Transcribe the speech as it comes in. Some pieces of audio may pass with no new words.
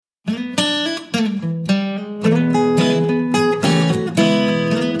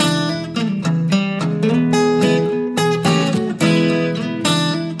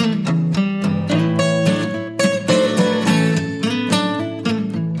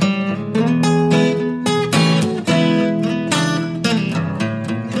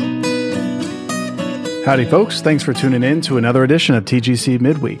Howdy, folks. Thanks for tuning in to another edition of TGC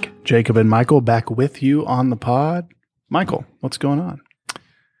Midweek. Jacob and Michael back with you on the pod. Michael, what's going on?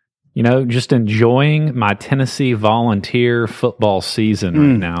 You know, just enjoying my Tennessee Volunteer football season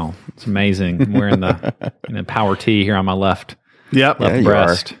right now. It's amazing. I'm wearing the Power T here on my left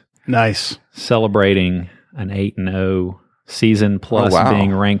breast. Nice. Celebrating an 8-0 season, plus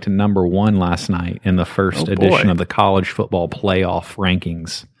being ranked number 1 last night in the first edition of the college football playoff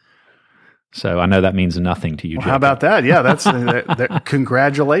rankings. So I know that means nothing to you, Jacob. How about that? Yeah, that's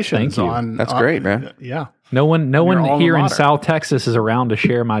congratulations. Thank you. That's great, man. Yeah. No one here in South Texas is around to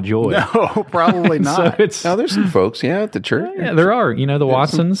share my joy. No, probably not. So there's some folks, at the church. Yeah, there are. You know, the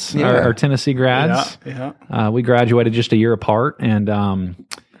Watsons are Tennessee grads. Yeah. We graduated just a year apart, and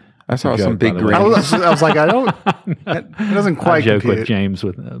I saw some big grins. I was like, it doesn't quite I joke compute. with James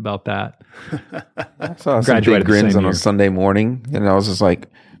about that. I saw some big grins on a Sunday morning, and I was just like,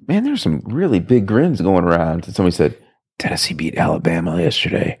 man, there's some really big grins going around. And somebody said, Tennessee beat Alabama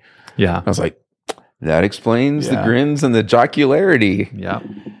yesterday. Yeah. I was like, that explains the grins and the jocularity. Yeah.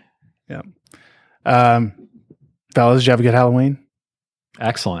 Yeah. Fellas, did you have a good Halloween?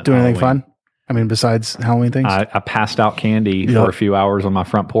 Excellent. Do anything fun? I mean, besides Halloween things? I passed out candy for a few hours on my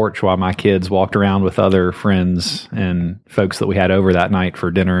front porch while my kids walked around with other friends and folks that we had over that night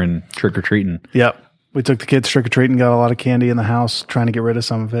for dinner and trick-or-treating. Yep. We took the kids trick-or-treating, got a lot of candy in the house, trying to get rid of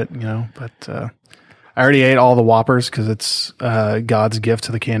some of it, but I already ate all the Whoppers because it's God's gift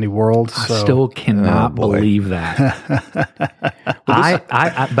to the candy world. So. I still cannot believe that.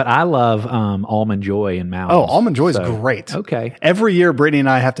 But I love Almond Joy and Mounds. Oh, Almond Joy is great. Okay. Every year, Brittany and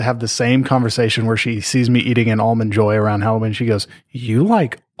I have to have the same conversation where she sees me eating an Almond Joy around Halloween. She goes, "You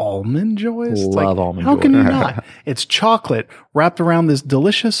like Almond Joys?" Love Almond Joy. How can you not? It's chocolate wrapped around this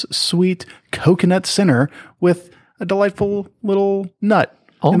delicious, sweet coconut center with a delightful little nut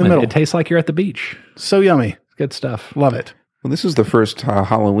in the middle. It tastes like you're at the beach. So yummy. Good stuff. Love it. Well, this is the first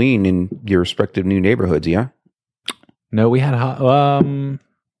Halloween in your respective new neighborhoods, yeah? No, we had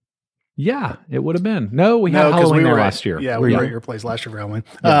it would have been. No, we had Halloween there last year. Yeah, we were at your place last year for Halloween.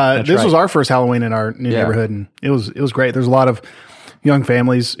 This was our first Halloween in our new neighborhood, and it was great. There's a lot of young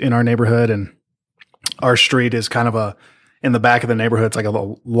families in our neighborhood, and our street is kind of in the back of the neighborhood. It's like a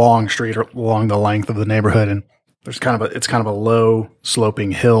little long street along the length of the neighborhood, and it's kind of a low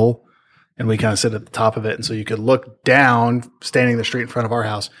sloping hill, and we kind of sit at the top of it, and so you could look down, standing in the street in front of our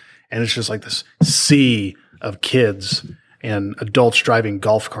house, and it's just like this sea of kids and adults driving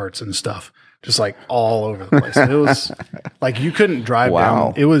golf carts and stuff, just like all over the place. It was like you couldn't drive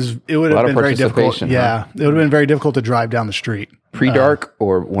down. It would have been very difficult. Yeah, it would have been very difficult to drive down the street. Pre-dark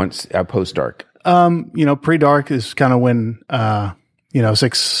or post-dark? Pre-dark is kind of when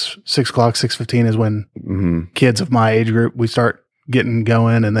 6 o'clock, 6:15 is when kids of my age group we start getting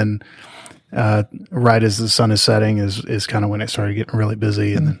going, and then right as the sun is setting is kind of when it started getting really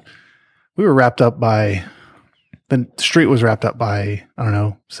busy, and then we were wrapped up by. The street was wrapped up by, I don't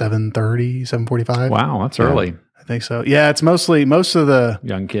know, 7:30, 7:45. Wow, that's early. I think so. Yeah, it's most of the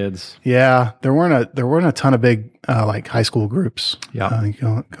young kids. Yeah, there weren't a ton of big like high school groups. Yeah,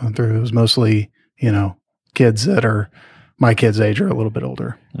 going through. It was mostly kids that are my kids' age or a little bit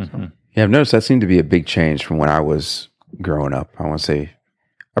older. Mm-hmm. So. Yeah, I've noticed that seemed to be a big change from when I was growing up. I want to say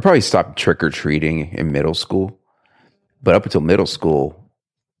I probably stopped trick or treating in middle school, but up until middle school.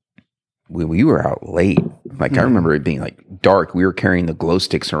 We were out late. Like I remember it being like dark. We were carrying the glow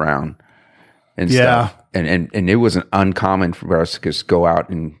sticks around and stuff. And it wasn't uncommon for us to just go out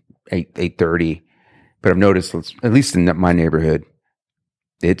in 8:30. But I've noticed, at least in my neighborhood,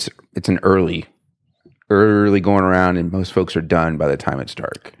 it's an early going around, and most folks are done by the time it's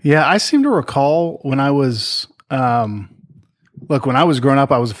dark. Yeah, I seem to recall when I was when I was growing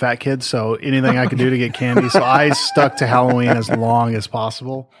up, I was a fat kid, so anything I could do to get candy. So I stuck to Halloween as long as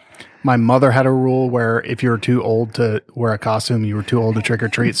possible. My mother had a rule where if you were too old to wear a costume, you were too old to trick or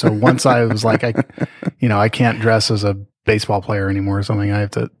treat. So once I was like, I can't dress as a baseball player anymore or something.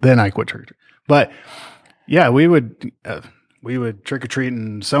 Then I quit trick or treat. But yeah, we would trick or treat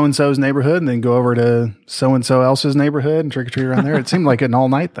in so and so's neighborhood, and then go over to so and so else's neighborhood and trick or treat around there. It seemed like an all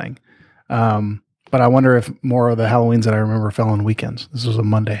night thing. But I wonder if more of the Halloweens that I remember fell on weekends. This was a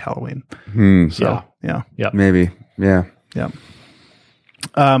Monday Halloween. So yeah, maybe, yeah.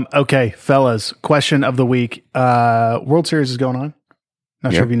 Okay, fellas, question of the week. World Series is going on.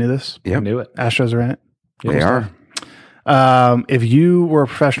 Not sure if you knew this. Yeah, I knew it. Astros are in it. They are. If you were a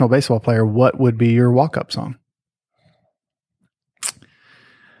professional baseball player, what would be your walk-up song?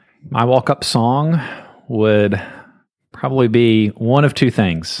 My walk-up song would probably be one of two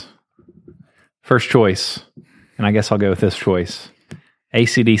things. First choice, and I guess I'll go with this choice,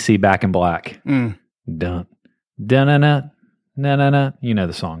 AC/DC Back in Black. Dun, dun, dun, dun, dun, dun, dun. You know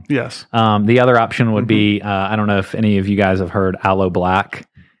the song. Yes. The other option would be, I don't know if any of you guys have heard Aloe Black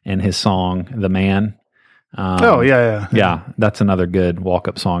and his song, The Man. Yeah, that's another good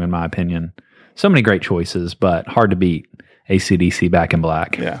walk-up song in my opinion. So many great choices, but hard to beat AC/DC Back in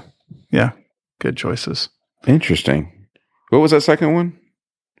Black. Yeah. Good choices. Interesting. What was that second one?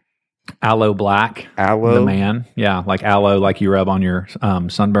 Aloe Black. Aloe? The Man. Yeah, like aloe, like you rub on your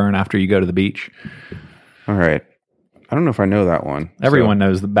sunburn after you go to the beach. All right. I don't know if I know that one. Everyone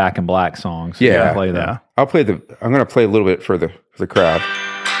knows the Back in Black song. So yeah. Play that. I'm going to play a little bit for the crowd.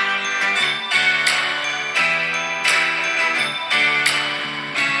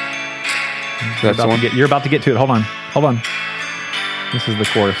 You're about to get to it. Hold on. This is the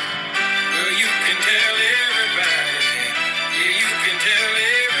chorus. Well, you can tell everybody.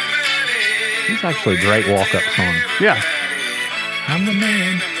 It's actually a great walk-up song. Yeah. I'm the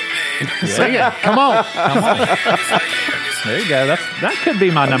man. Sing it. Come on. There you go. That could be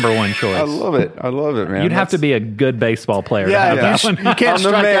my number one choice. I love it, man. You'd have to be a good baseball player. Yeah, to have that one. You can't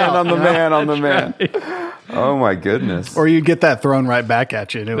strike out. On the man. Oh my goodness. Or you get that thrown right back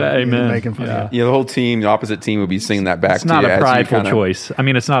at you. And it would be Amen. making fun of you. Yeah, the whole team, the opposite team would be singing that back It's to not you. a prideful choice. I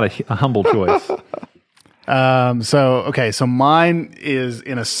mean, it's not a humble choice. So mine is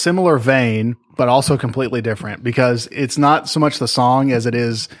in a similar vein, but also completely different because it's not so much the song as it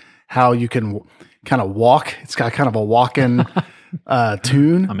is how you can kind of walk. It's got kind of a walking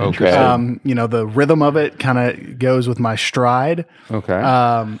tune. I'm interested. The rhythm of it kind of goes with my stride. Okay.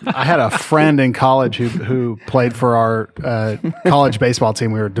 I had a friend in college who played for our college baseball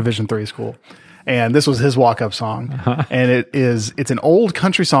team. We were a Division III school. And this was his walk-up song. And it's an old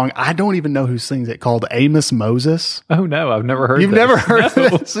country song. I don't even know who sings it, called Amos Moses. Oh, no, I've never heard You've this. never heard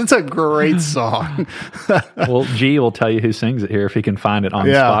this? It's a great song. Well, G will tell you who sings it here. If he can find it on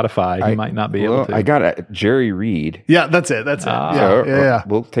Spotify, he might not be able to. I got Jerry Reed. Yeah, that's it. Yeah.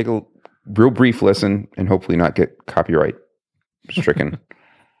 We'll take a real brief listen and hopefully not get copyright stricken.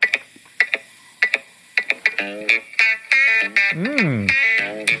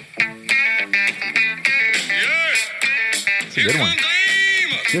 It's a good one.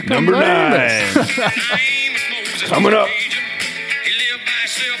 Number 9. Coming up.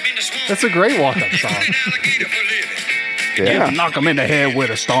 That's a great walk-up song. Yeah. Knock him in the head with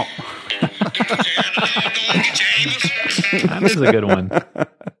a stomp. That is a good one.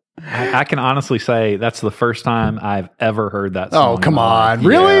 I can honestly say that's the first time I've ever heard that song. Oh, come on.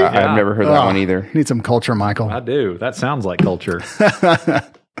 Really? Yeah, I've never heard that one either. Need some culture, Michael. I do. That sounds like culture.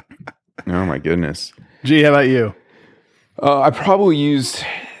 Oh my goodness. Gee, how about you? I probably used,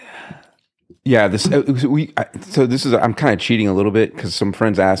 this. I'm kind of cheating a little bit because some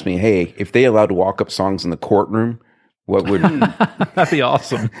friends asked me, "Hey, if they allowed to walk up songs in the courtroom, what would?" That'd be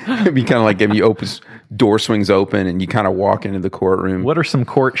awesome. It'd be kind of like if you door swings open and you kind of walk into the courtroom. What are some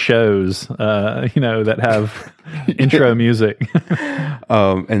court shows, that have intro music?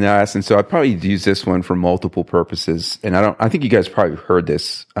 And so I probably use this one for multiple purposes. And I think you guys probably heard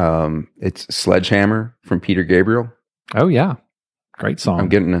this. It's Sledgehammer from Peter Gabriel. Oh yeah. Great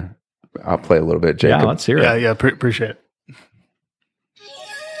song. I'll play a little bit, Jacob. Yeah, let's hear it. Yeah, appreciate it.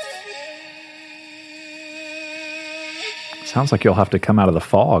 Sounds like you'll have to come out of the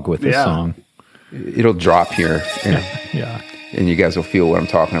fog with this song. It'll drop here. Yeah. And you guys will feel what I'm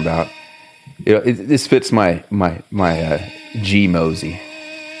talking about. This fits my G Mosey.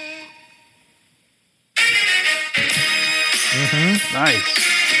 Mm-hmm. Nice.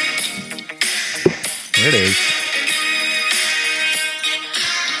 There it is.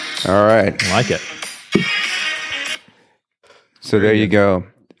 All right. I like it. So there you go.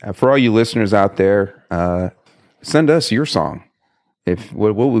 For all you listeners out there, send us your song.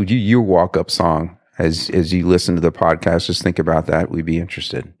 What would your walk up song as you listen to the podcast? Just think about that. We'd be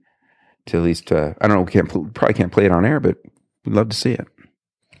interested to at least. I don't know. We probably can't play it on air, but we'd love to see it.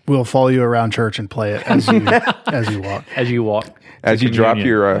 We'll follow you around church and play it as you walk. As you walk. As you drop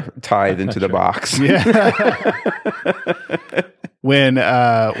your tithe into the box. Yeah. When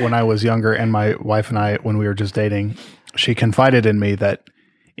I was younger and my wife and I, when we were just dating, she confided in me that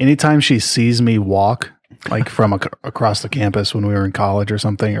anytime she sees me walk, like from across the campus when we were in college or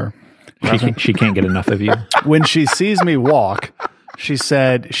something, or she can't get enough of you. When she sees me walk, she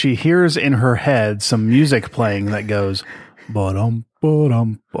said she hears in her head some music playing that goes, ba-dum,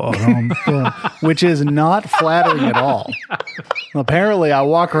 ba-dum, ba-dum, ba-dum, which is not flattering at all. Apparently, I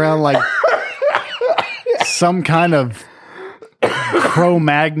walk around like some kind of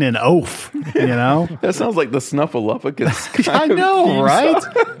Cro-Magnon oaf, That sounds like the Snuffleupagus. I know, right?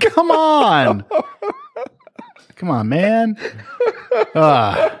 Come on, man.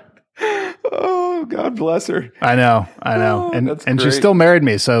 Oh, God bless her. I know. Oh, and she still married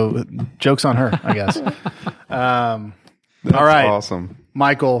me, so joke's on her, I guess. All right. Awesome.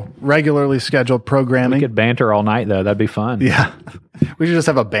 Michael, regularly scheduled programming. We could banter all night, though. That'd be fun. Yeah. We should just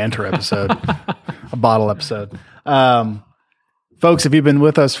have a banter episode, a bottle episode. Folks, if you've been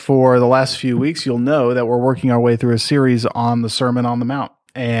with us for the last few weeks, you'll know that we're working our way through a series on the Sermon on the Mount.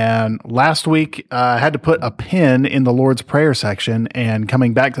 And last week, I had to put a pin in the Lord's Prayer section, and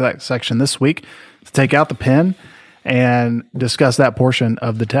coming back to that section this week to take out the pin and discuss that portion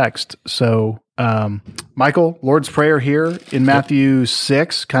of the text. So, Michael, Lord's Prayer here in Matthew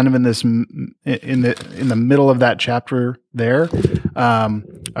 6, kind of in this in the middle of that chapter there,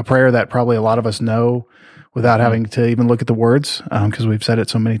 a prayer that probably a lot of us know without having to even look at the words, because we've said it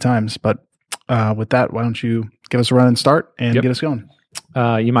so many times. But with that, why don't you give us a run and start and get us going?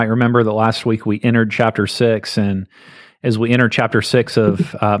 You might remember that last week we entered chapter 6, and as we enter chapter 6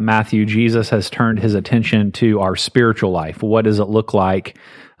 of Matthew, Jesus has turned his attention to our spiritual life. What does it look like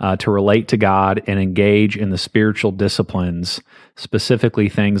to relate to God and engage in the spiritual disciplines, specifically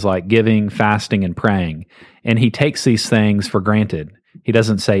things like giving, fasting, and praying? And he takes these things for granted. He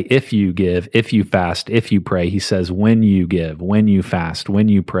doesn't say, if you give, if you fast, if you pray. He says, when you give, when you fast, when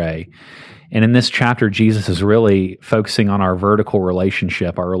you pray. And in this chapter, Jesus is really focusing on our vertical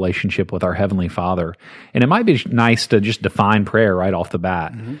relationship, our relationship with our Heavenly Father. And it might be nice to just define prayer right off the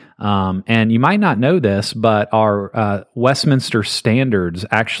bat. Mm-hmm. And you might not know this, but our Westminster Standards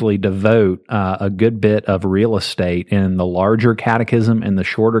actually devote a good bit of real estate in the larger catechism and the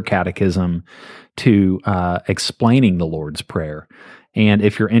shorter catechism to explaining the Lord's Prayer. And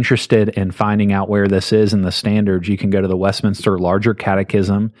if you're interested in finding out where this is in the standards, you can go to the Westminster Larger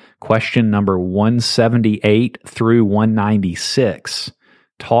Catechism, question number 178 through 196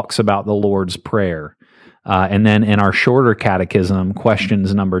 talks about the Lord's Prayer. And then in our shorter catechism,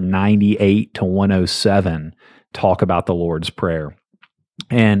 questions number 98 to 107 talk about the Lord's Prayer.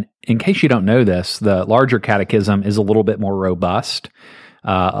 And in case you don't know this, the larger catechism is a little bit more robust,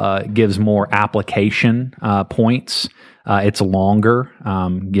 gives more application points. It's longer,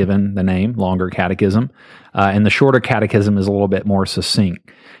 given the name, longer catechism, and the shorter catechism is a little bit more succinct,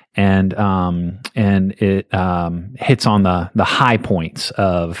 and it hits on the high points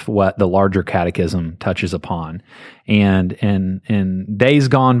of what the larger catechism touches upon. And in days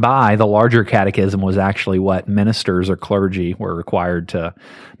gone by, the larger catechism was actually what ministers or clergy were required to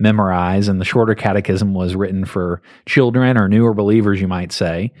memorize, and the shorter catechism was written for children or newer believers, you might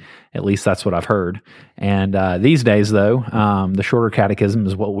say. At least that's what I've heard. And these days, though, the shorter catechism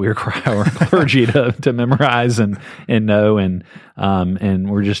is what we require our clergy to memorize and know. And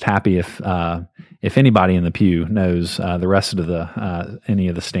we're just happy if anybody in the pew knows the rest of any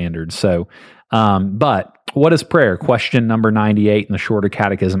of the standards. So, but what is prayer? Question number 98 in the shorter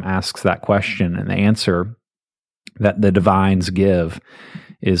catechism asks that question, and the answer that the divines give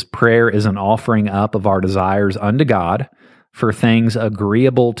is prayer is an offering up of our desires unto God for things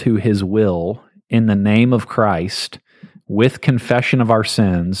agreeable to his will in the name of Christ, with confession of our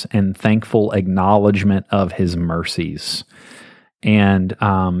sins and thankful acknowledgement of his mercies. And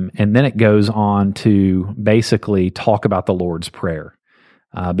then it goes on to basically talk about the Lord's Prayer.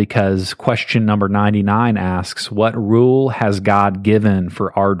 Because question number 99 asks, what rule has God given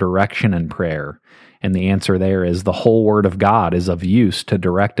for our direction in prayer? And the answer there is the whole Word of God is of use to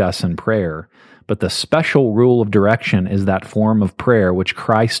direct us in prayer. But the special rule of direction is that form of prayer which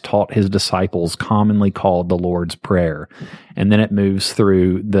Christ taught his disciples, commonly called the Lord's Prayer. And then it moves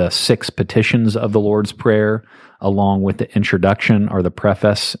through the 6 petitions of the Lord's Prayer, along with the introduction or the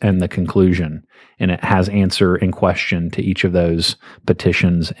preface and the conclusion. And it has answer and question to each of those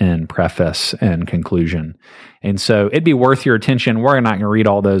petitions and preface and conclusion. And so it'd be worth your attention. We're not going to read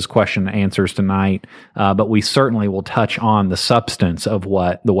all those question and answers tonight, but we certainly will touch on the substance of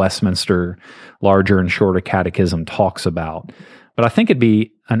what the Westminster Larger and Shorter Catechism talks about. But I think it'd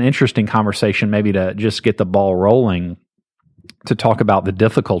be an interesting conversation maybe to just get the ball rolling to talk about the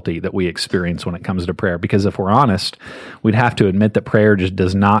difficulty that we experience when it comes to prayer. Because if we're honest, we'd have to admit that prayer just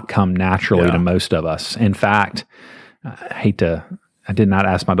does not come naturally to most of us. In fact, I did not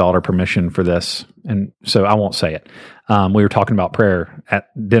ask my daughter permission for this, and so I won't say it. We were talking about prayer at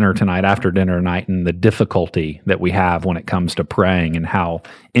dinner tonight, after dinner tonight, and the difficulty that we have when it comes to praying and how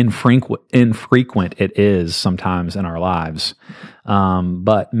infrequent it is sometimes in our lives.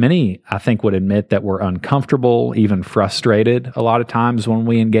 But many, I think, would admit that we're uncomfortable, even frustrated a lot of times when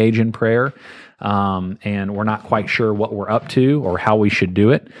we engage in prayer. And we're not quite sure what we're up to or how we should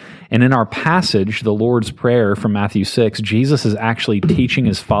do it. And in our passage, the Lord's Prayer from Matthew 6, Jesus is actually teaching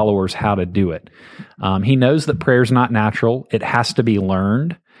his followers how to do it. He knows that prayer is not natural. It has to be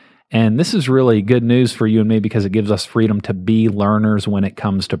learned. And this is really good news for you and me because it gives us freedom to be learners when it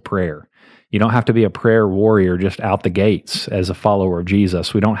comes to prayer. You don't have to be a prayer warrior just out the gates as a follower of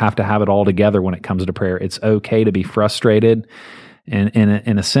Jesus. We don't have to have it all together when it comes to prayer. It's okay to be frustrated. And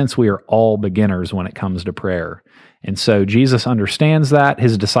in a sense, we are all beginners when it comes to prayer. And so Jesus understands that.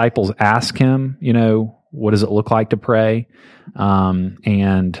 His disciples ask him, what does it look like to pray? And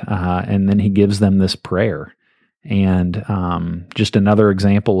then he gives them this prayer. And just another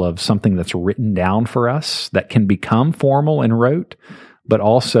example of something that's written down for us that can become formal and rote, but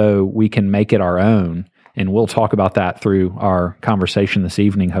also we can make it our own. And we'll talk about that through our conversation this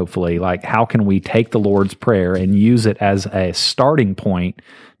evening, hopefully. Like, how can we take the Lord's Prayer and use it as a starting point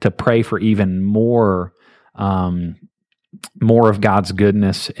to pray for even more of God's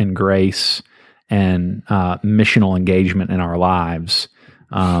goodness and grace and missional engagement in our lives,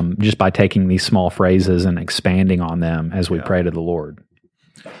 just by taking these small phrases and expanding on them as we pray to the Lord.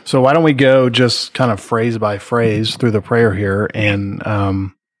 So why don't we go just kind of phrase by phrase through the prayer here, and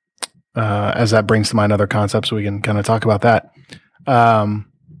as that brings to mind other concepts, we can kind of talk about that.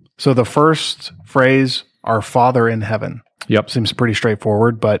 So the first phrase, our Father in heaven. Yep. Seems pretty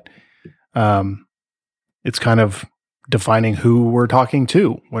straightforward, but it's kind of defining who we're talking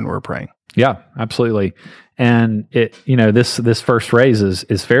to when we're praying. Yeah, absolutely. And this first phrase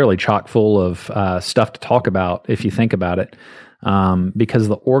is fairly chock full of stuff to talk about if you think about it, because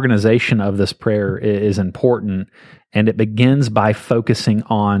the organization of this prayer is important, and it begins by focusing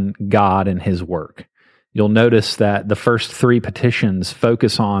on God and His work. You'll notice that the first three petitions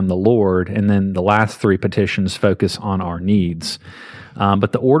focus on the Lord, and then the last three petitions focus on our needs.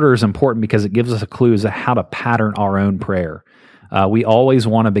 But the order is important because it gives us a clue as to how to pattern our own prayer. We always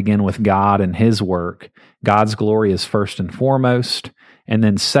want to begin with God and His work. God's glory is first and foremost. And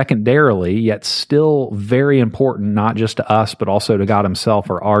then secondarily, yet still very important, not just to us, but also to God Himself,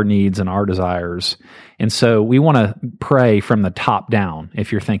 are our needs and our desires. And so we want to pray from the top down,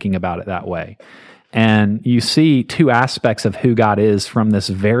 if you're thinking about it that way. And you see two aspects of who God is from this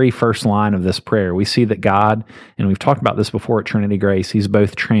very first line of this prayer. We see that God, and we've talked about this before at Trinity Grace, He's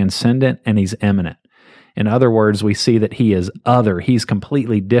both transcendent and He's immanent. In other words, we see that He is other. He's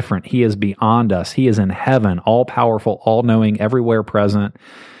completely different. He is beyond us. He is in heaven, all-powerful, all-knowing, everywhere present,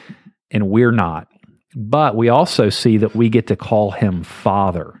 and we're not. But we also see that we get to call Him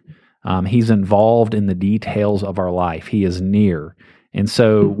Father. He's involved in the details of our life. He is near. And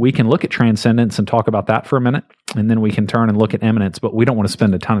so we can look at transcendence and talk about that for a minute, and then we can turn and look at immanence, but we don't want to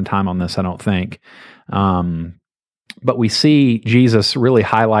spend a ton of time on this, I don't think. But we see Jesus really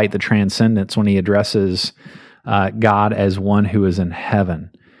highlight the transcendence when He addresses God as one who is in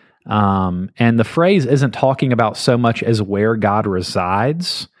heaven. And the phrase isn't talking about so much as where God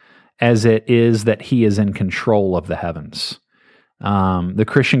resides as it is that He is in control of the heavens. The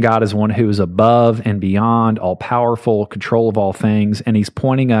Christian God is one who is above and beyond, all-powerful, control of all things, and He's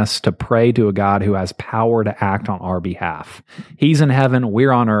pointing us to pray to a God who has power to act on our behalf. He's in heaven,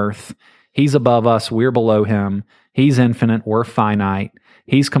 we're on earth. He's above us, we're below Him. He's infinite, we're finite.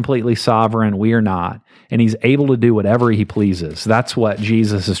 He's completely sovereign, we are not. And He's able to do whatever He pleases. That's what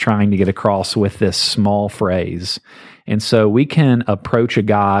Jesus is trying to get across with this small phrase. And so we can approach a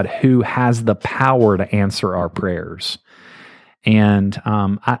God who has the power to answer our prayers. And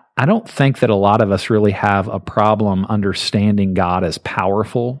I don't think that a lot of us really have a problem understanding God as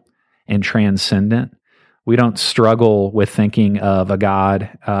powerful and transcendent. We don't struggle with thinking of a God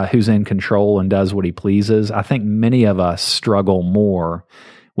who's in control and does what He pleases. I think many of us struggle more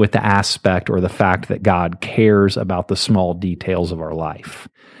with the aspect or the fact that God cares about the small details of our life,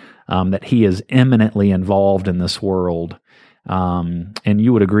 that He is eminently involved in this world. And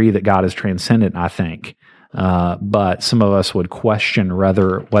you would agree that God is transcendent, I think. But some of us would question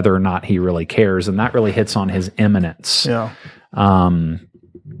whether or not He really cares, and that really hits on His immanence. Yeah.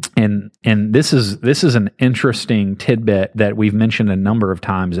 And this is an interesting tidbit that we've mentioned a number of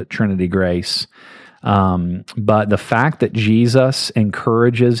times at Trinity Grace. But the fact that Jesus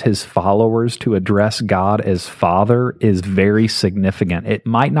encourages His followers to address God as Father is very significant. It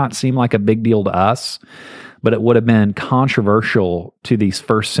might not seem like a big deal to us, but it would have been controversial to these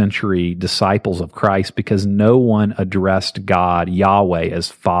first century disciples of Christ because no one addressed God, Yahweh,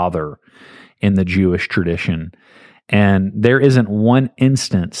 as Father in the Jewish tradition. And there isn't one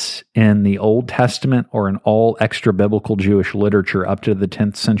instance in the Old Testament or in all extra-biblical Jewish literature up to the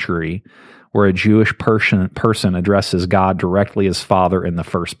 10th century where a Jewish person addresses God directly as Father in the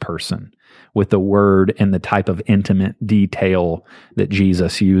first person, with the word and the type of intimate detail that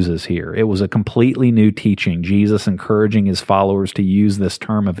Jesus uses here. It was a completely new teaching, Jesus encouraging his followers to use this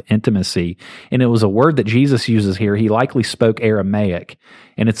term of intimacy. And it was a word that Jesus uses here. He likely spoke Aramaic,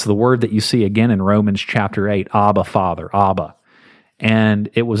 and it's the word that you see again in Romans chapter 8, Abba, Father, Abba. And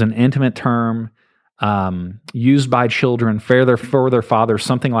it was an intimate term used by children for their father,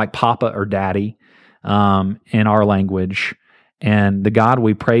 something like Papa or Daddy in our language. And the God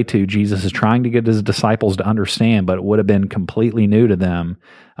we pray to, Jesus is trying to get his disciples to understand, but it would have been completely new to them.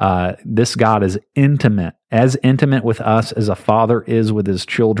 This God is as intimate with us as a father is with his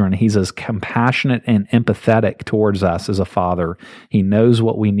children. He's as compassionate and empathetic towards us as a father. He knows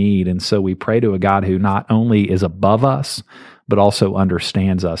what we need. And so we pray to a God who not only is above us, but also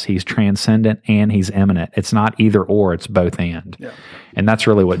understands us. He's transcendent and he's immanent. It's not either or, it's both and. Yeah. And that's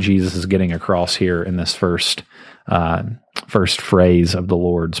really what Jesus is getting across here in this first phrase of the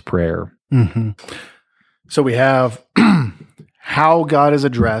Lord's Prayer. Mm-hmm. So we have how God is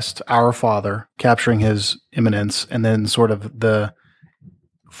addressed, our Father, capturing his immanence, and then sort of the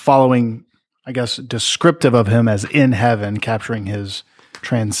following, I guess, descriptive of him as in heaven, capturing his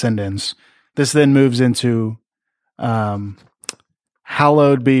transcendence. This then moves into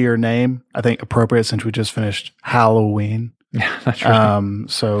hallowed be your name. I think appropriate since we just finished Halloween. Yeah, that's right.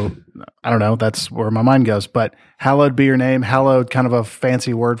 So I don't know. That's where my mind goes. But hallowed be your name. Hallowed, kind of a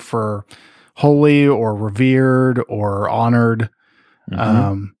fancy word for holy or revered or honored.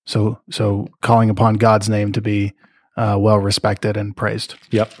 Mm-hmm. So calling upon God's name to be well respected and praised.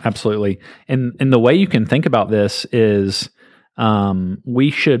 Yep, absolutely. And the way you can think about this is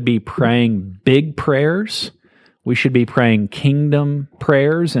we should be praying big prayers. We should be praying kingdom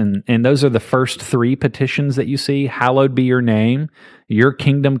prayers, and those are the first three petitions that you see. Hallowed be your name, your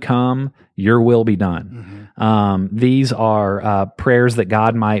kingdom come, your will be done. Mm-hmm. These are prayers that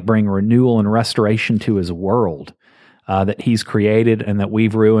God might bring renewal and restoration to his world that he's created and that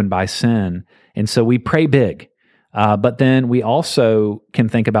we've ruined by sin. And so we pray big, but then we also can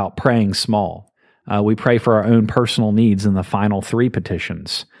think about praying small. We pray for our own personal needs in the final three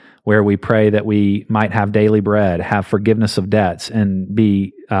petitions, where we pray that we might have daily bread, have forgiveness of debts, and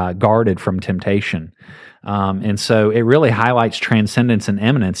be guarded from temptation. And so it really highlights transcendence and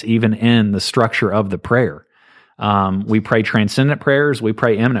immanence even in the structure of the prayer. We pray transcendent prayers, we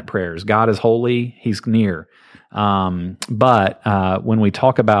pray immanent prayers. God is holy, he's near. But when we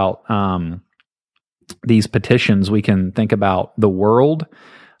talk about these petitions, we can think about the world,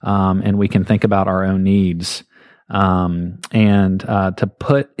 and we can think about our own needs. To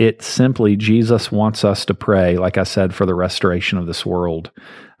put it simply, Jesus wants us to pray, like I said, for the restoration of this world.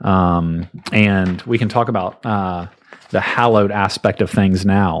 And we can talk about the hallowed aspect of things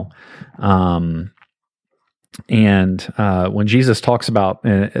now. When Jesus talks about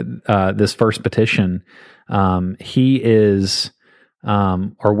this first petition, we're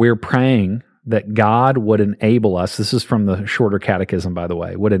praying that God would enable us, this is from the Shorter Catechism, by the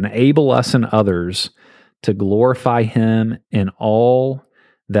way, would enable us and others to glorify him in all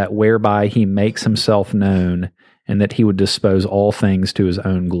that whereby he makes himself known, and that he would dispose all things to his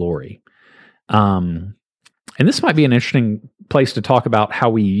own glory. And this might be an interesting place to talk about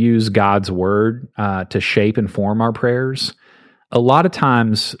how we use God's word to shape and form our prayers. A lot of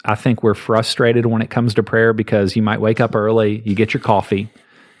times I think we're frustrated when it comes to prayer because you might wake up early, you get your coffee,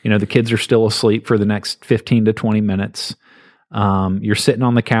 the kids are still asleep for the next 15 to 20 minutes. You're sitting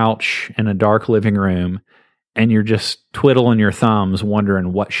on the couch in a dark living room, and you're just twiddling your thumbs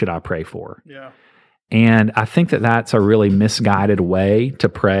wondering, what should I pray for? Yeah. And I think that that's a really misguided way to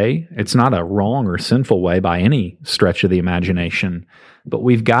pray. It's not a wrong or sinful way by any stretch of the imagination, but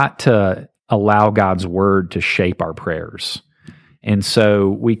we've got to allow God's word to shape our prayers. And so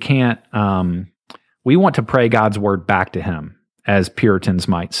we can't, we want to pray God's word back to him, as Puritans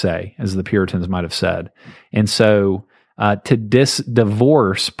might say, as the Puritans might have said. And so to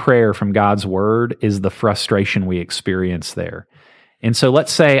divorce prayer from God's word is the frustration we experience there. And so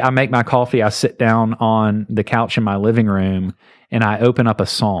let's say I make my coffee, I sit down on the couch in my living room, and I open up a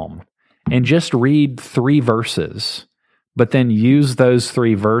psalm and just read 3 verses, but then use those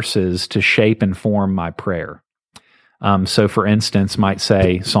 3 verses to shape and form my prayer. So for instance, might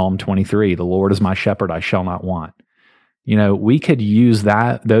say Psalm 23, the Lord is my shepherd, I shall not want. We could use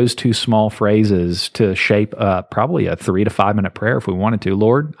those 2 small phrases to shape probably a 3 to 5 minute prayer if we wanted to.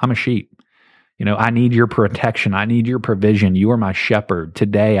 Lord, I'm a sheep. I need your protection. I need your provision. You are my shepherd.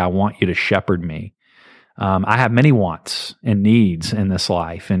 Today, I want you to shepherd me. I have many wants and needs in this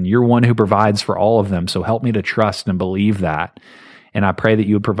life, and you're one who provides for all of them. So help me to trust and believe that. And I pray that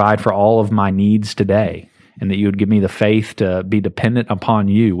you would provide for all of my needs today, and that you would give me the faith to be dependent upon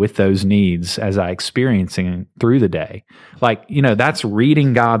you with those needs as I experiencing through the day. Like, that's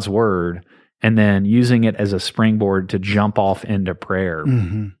reading God's word and then using it as a springboard to jump off into prayer,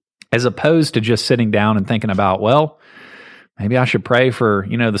 as opposed to just sitting down and thinking about, well, maybe I should pray for,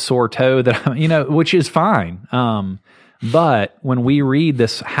 the sore toe that, which is fine. But when we read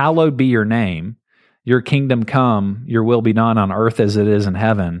this, hallowed be your name, your kingdom come, your will be done on earth as it is in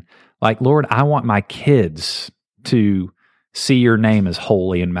heaven. Like, Lord, I want my kids to see your name as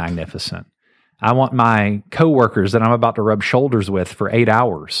holy and magnificent. I want my coworkers that I'm about to rub shoulders with for 8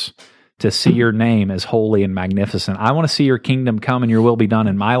 hours to see your name as holy and magnificent. I want to see your kingdom come and your will be done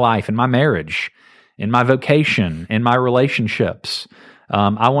in my life, in my marriage, in my vocation, in my relationships.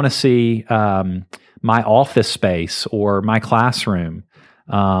 I want to see my office space or my classroom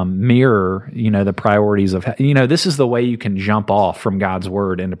mirror, the priorities of, this is the way you can jump off from God's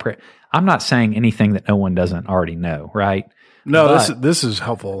word into prayer. I'm not saying anything that no one doesn't already know, right? No, this is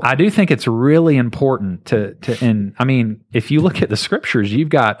helpful. I do think it's really important and I mean, if you look at the scriptures, you've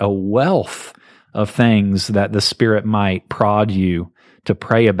got a wealth of things that the Spirit might prod you to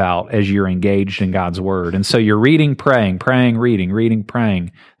pray about as you're engaged in God's word. And so you're reading, praying, reading,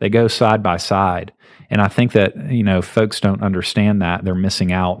 praying. They go side by side. And I think that, folks don't understand that. They're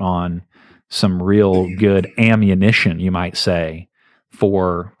missing out on some real good ammunition, you might say,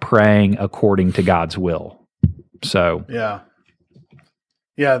 for praying according to God's will. So,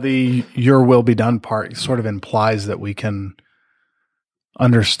 yeah, the your will be done part sort of implies that we can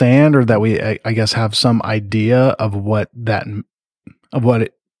understand, or that we, I guess, have some idea of what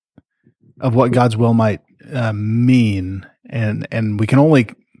God's will might mean, and we can only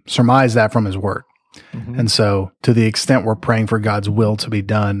surmise that from His word. And so, to the extent we're praying for God's will to be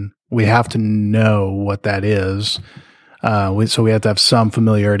done, we have to know what that is. So we have to have some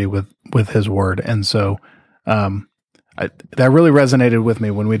familiarity with His word, and so. That really resonated with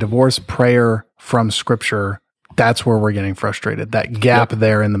me when we divorce prayer from Scripture. That's where we're getting frustrated. That gap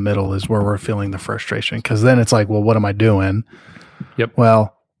there in the middle is where we're feeling the frustration, because then it's like, well, what am I doing? Yep.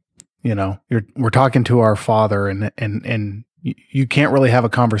 Well, we're talking to our Father, and you can't really have a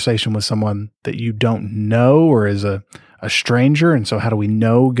conversation with someone that you don't know or is a stranger. And so, how do we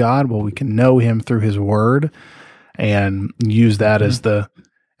know God? Well, we can know Him through His Word, and use that as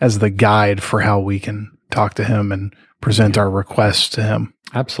the guide for how we can talk to Him and present our requests to Him.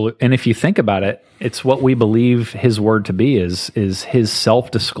 Absolutely. And if you think about it, it's what we believe His word to be is His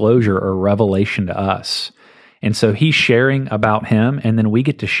self-disclosure or revelation to us. And so He's sharing about Him, and then we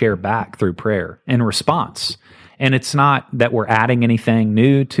get to share back through prayer in response. And it's not that we're adding anything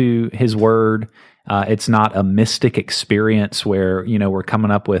new to His word. It's not a mystic experience where, we're coming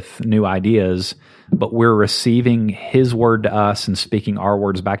up with new ideas, but we're receiving His word to us and speaking our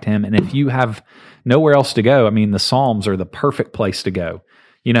words back to Him. And if you have nowhere else to go, I mean, the Psalms are the perfect place to go.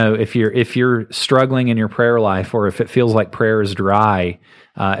 If you're struggling in your prayer life, or if it feels like prayer is dry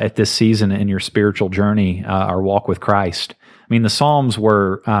at this season in your spiritual journey or walk with Christ, I mean, the Psalms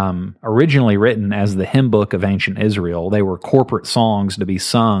were originally written as the hymn book of ancient Israel. They were corporate songs to be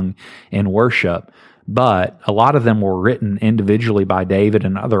sung in worship, but a lot of them were written individually by David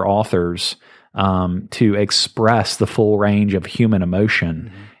and other authors to express the full range of human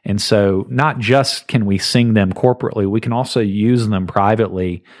emotion. And so not just can we sing them corporately, we can also use them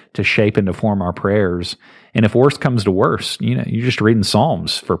privately to shape and to form our prayers. And if worst comes to worst, you're just reading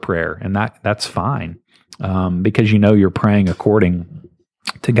Psalms for prayer, and that's fine. Because you're praying according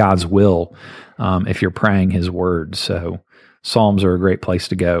to God's will if you're praying His word. So Psalms are a great place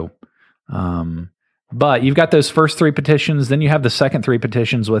to go. But you've got those first three petitions, then you have the second three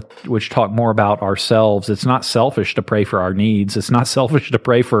petitions which talk more about ourselves. It's not selfish to pray for our needs. It's not selfish to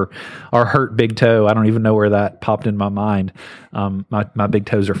pray for our hurt big toe. I don't even know where that popped in my mind. My big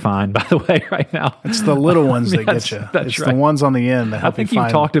toes are fine, by the way, right now. It's the little ones that get you. It's right. The ones on the end that help you find. I think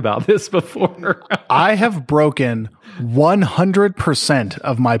you've talked about this before. I have broken 100%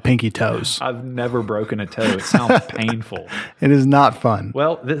 of my pinky toes. I've never broken a toe. It sounds painful. It is not fun.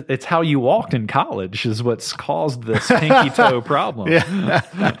 Well, it's how you walked in college is what's caused this pinky toe problem.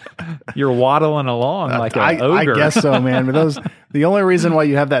 Yeah. You're waddling along like an ogre. I guess so, man. But the only reason why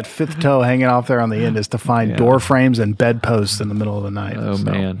you have that fifth toe hanging off there on the end is to find door frames and bedposts in the middle of the night. Oh,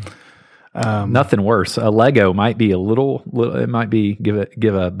 man. Nothing worse. A Lego might be it might be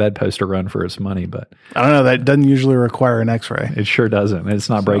give a bedpost a run for its money, but I don't know. That doesn't usually require an X-ray. It sure doesn't. It's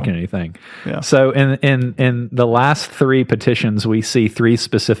not breaking anything. Yeah. So in the last three petitions, we see three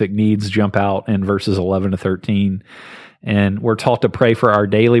specific needs jump out in verses 11 to 13. And we're taught to pray for our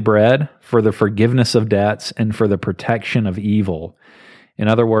daily bread, for the forgiveness of debts, and for the protection of evil. In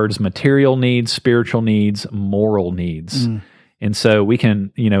other words, material needs, spiritual needs, moral needs. And so we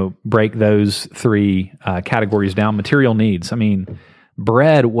can, break those three categories down. Material needs. I mean,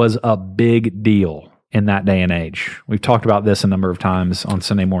 bread was a big deal in that day and age. We've talked about this a number of times on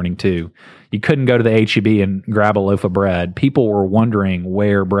Sunday morning too. You couldn't go to the H-E-B and grab a loaf of bread. People were wondering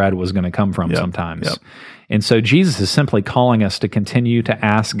where bread was going to come from sometimes. Yep. And so Jesus is simply calling us to continue to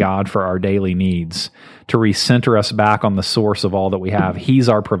ask God for our daily needs, to recenter us back on the source of all that we have. He's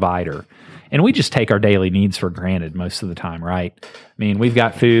our provider. And we just take our daily needs for granted most of the time, right? I mean, we've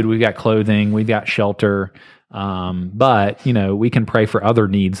got food, we've got clothing, we've got shelter, but, we can pray for other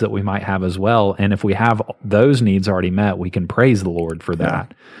needs that we might have as well. And if we have those needs already met, we can praise the Lord for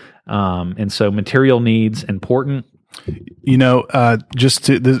that. And so material needs, important. Just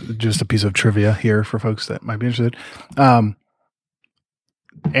a piece of trivia here for folks that might be interested. And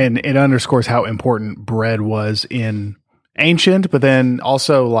it underscores how important bread was in ancient, but then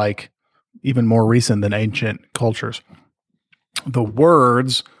also like even more recent than ancient cultures. The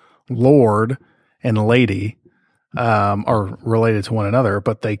words Lord and lady are related to one another,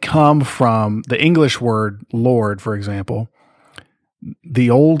 but they come from the English word Lord, for example. The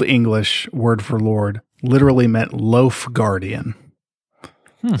Old English word for Lord literally meant loaf guardian.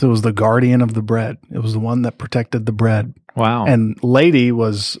 So it was the guardian of the bread. It was the one that protected the bread. Wow. And lady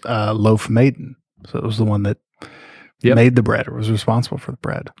was loaf maiden. So it was the one that made the bread or was responsible for the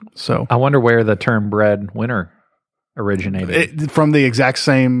bread. So I wonder where the term bread winner originated. From the exact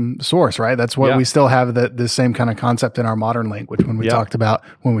same source, right? That's what we still have the same kind of concept in our modern language when we talk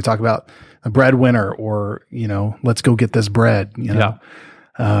about a breadwinner or, let's go get this bread,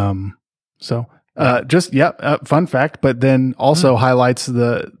 fun fact, but then also highlights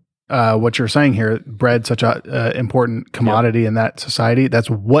the what you're saying here, bread, such a important commodity in that society. That's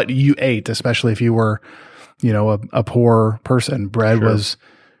what you ate, especially if you were, a poor person. Bread was,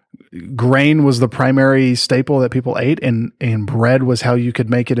 grain was the primary staple that people ate, and bread was how you could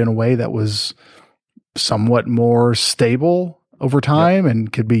make it in a way that was somewhat more stable over time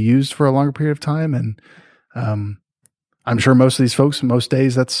and could be used for a longer period of time. And I'm sure most of these folks, most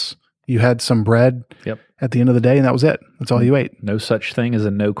days, you had some bread at the end of the day, and that was it. That's all you ate. No such thing as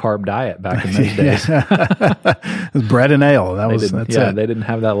a no-carb diet back in those days. It was bread and ale. That's it. They didn't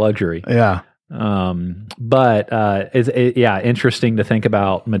have that luxury. Yeah. But it's interesting to think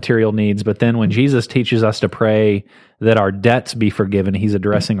about material needs. But then when Jesus teaches us to pray that our debts be forgiven, he's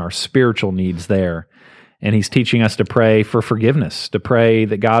addressing our spiritual needs there. And he's teaching us to pray for forgiveness, to pray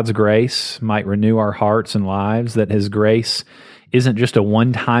that God's grace might renew our hearts and lives, that his grace isn't just a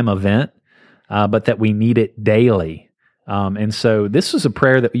one-time event, but that we need it daily. And so this is a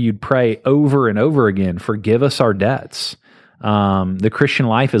prayer that you'd pray over and over again. Forgive us our debts. The Christian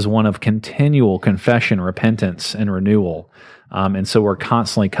life is one of continual confession, repentance, and renewal. And so we're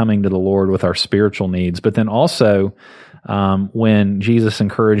constantly coming to the Lord with our spiritual needs. But then also, when Jesus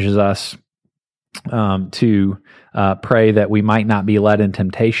encourages us to pray that we might not be led in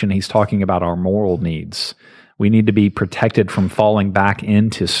temptation, he's talking about our moral needs. We need to be protected from falling back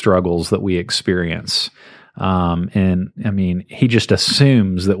into struggles that we experience. And I mean, he just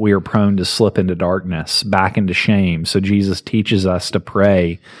assumes that we are prone to slip into darkness, back into shame. So Jesus teaches us to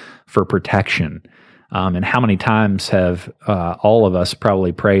pray for protection. And how many times have all of us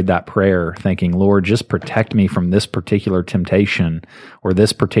probably prayed that prayer thinking, Lord, just protect me from this particular temptation or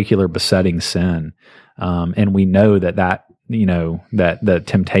this particular besetting sin. And we know that the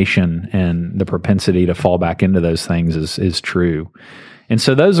temptation and the propensity to fall back into those things is true. And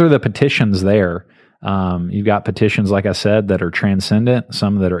so those are the petitions there. You've got petitions, like I said, that are transcendent,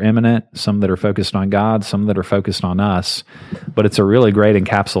 some that are imminent, some that are focused on God, some that are focused on us. But it's a really great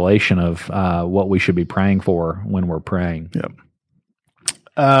encapsulation of what we should be praying for when we're praying. Yep.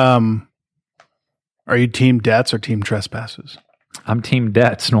 Are you team debts or team trespasses? I'm team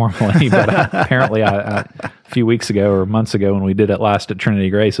debts normally, but apparently a few weeks ago or months ago when we did it last at Trinity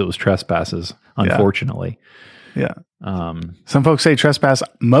Grace, it was trespasses, unfortunately. Yeah. Some folks say trespass.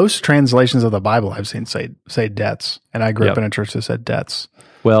 Most translations of the Bible I've seen say debts, and I grew up in a church that said debts.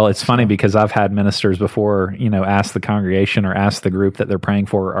 Well, it's funny because I've had ministers before, ask the congregation or ask the group that they're praying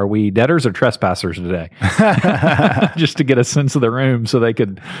for, are we debtors or trespassers today? Just to get a sense of the room so they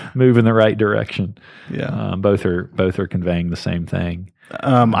could move in the right direction. Yeah. Both are conveying the same thing.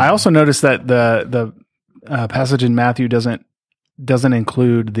 I also noticed that the passage in Matthew doesn't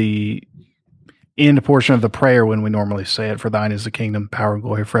include the end portion of the prayer when we normally say it, for thine is the kingdom, power, and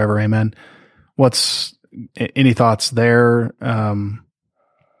glory forever. Amen. Any thoughts there?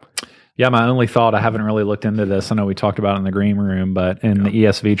 Yeah, my only thought, I haven't really looked into this. I know we talked about it in the green room, but in the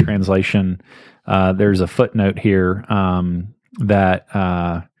ESV translation, there's a footnote here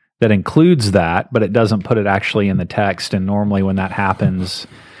that includes that, but it doesn't put it actually in the text. And normally when that happens,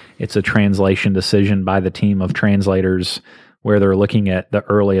 it's a translation decision by the team of translators where they're looking at the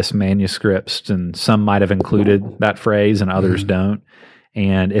earliest manuscripts, and some might have included that phrase and others don't.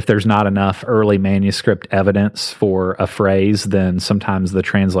 And if there's not enough early manuscript evidence for a phrase, then sometimes the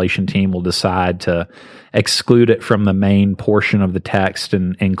translation team will decide to exclude it from the main portion of the text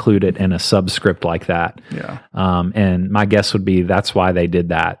and include it in a subscript like that. Yeah. And my guess would be that's why they did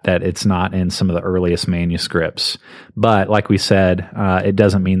that it's not in some of the earliest manuscripts. But like we said, it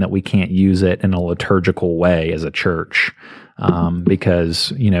doesn't mean that we can't use it in a liturgical way as a church.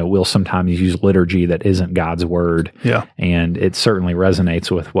 Because, we'll sometimes use liturgy that isn't God's word. Yeah. And it certainly resonates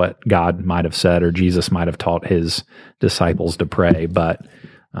with what God might have said or Jesus might have taught his disciples to pray. But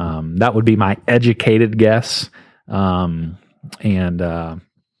that would be my educated guess. Goodness,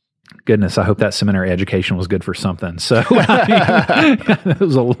 I hope that seminary education was good for something. So it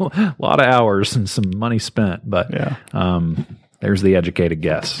was a lot of hours and some money spent, but there's the educated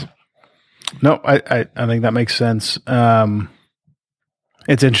guess. No, I think that makes sense.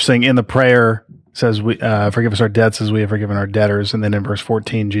 It's interesting. In the prayer, it says, "We forgive us our debts as we have forgiven our debtors." And then in verse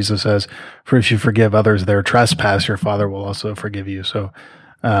 14, Jesus says, "For if you forgive others their trespass, your Father will also forgive you." So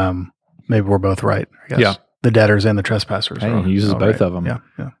maybe we're both right, I guess. Yeah. The debtors and the trespassers. Hey, he uses both of them. Yeah.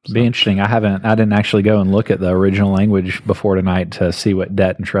 So. Be interesting. I didn't actually go and look at the original language before tonight to see what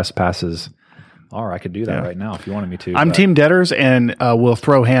debt and trespasses are. I could do that right now if you wanted me to. I'm team debtors, and we'll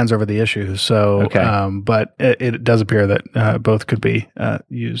throw hands over the issue. So, but it does appear that both could be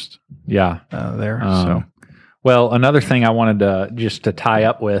used. Yeah, there. Well, another thing I wanted to tie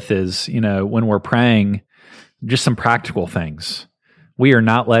up with is, when we're praying, just some practical things. We are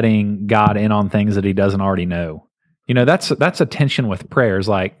not letting God in on things that He doesn't already know. That's a tension with prayers.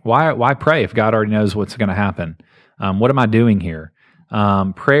 Like, why pray if God already knows what's going to happen? What am I doing here?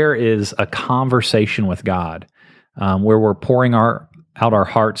 Prayer is a conversation with God, where we're pouring out our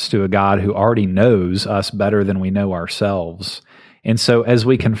hearts to a God who already knows us better than we know ourselves. And so as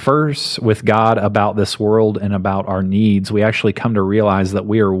we converse with God about this world and about our needs, we actually come to realize that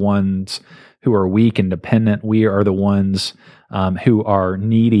we are ones who are weak and dependent. We are the ones who are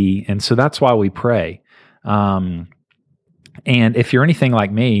needy. And so that's why we pray. And if you're anything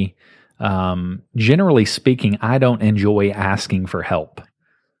like me, generally speaking, I don't enjoy asking for help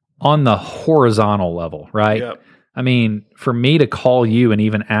on the horizontal level, right? Yep. I mean, for me to call you and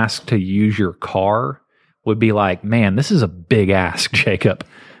even ask to use your car would be like, man, this is a big ask, Jacob.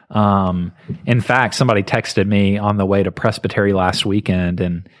 In fact, somebody texted me on the way to Presbytery last weekend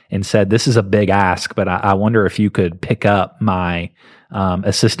and said, this is a big ask, but I wonder if you could pick up my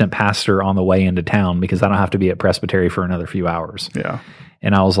assistant pastor on the way into town because I don't have to be at Presbytery for another few hours. Yeah.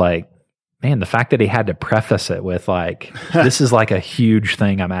 And I was like, man, the fact that he had to preface it with like, this is like a huge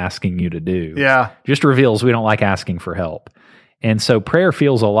thing I'm asking you to do. Yeah. Just reveals we don't like asking for help. And so prayer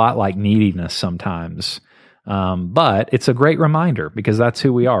feels a lot like neediness sometimes. But it's a great reminder because that's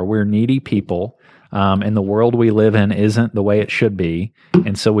who we are. We're needy people. And the world we live in isn't the way it should be.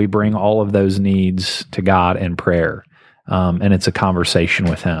 And so we bring all of those needs to God in prayer. And it's a conversation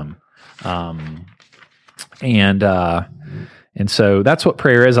with Him. And so that's what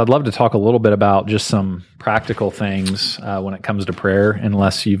prayer is. I'd love to talk a little bit about just some practical things when it comes to prayer,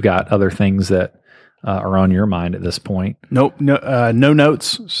 unless you've got other things that are on your mind at this point. Nope, no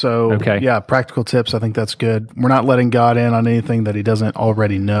notes. So, yeah, practical tips. I think that's good. We're not letting God in on anything that He doesn't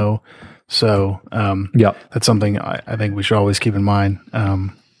already know. So, that's something I think we should always keep in mind.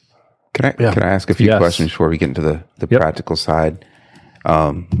 Can I ask a few questions before we get into the practical side?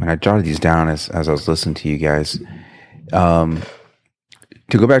 And I jotted these down as I was listening to you guys.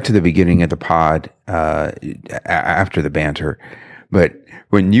 To go back to the beginning of the pod, after the banter, but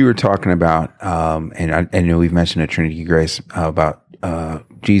when you were talking about, and I know we've mentioned at Trinity Grace about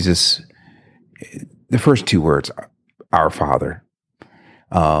Jesus, the first two words, our Father.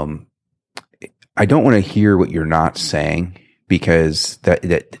 I don't want to hear what you're not saying because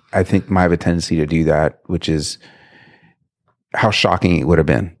that I think I have a tendency to do that, which is how shocking it would have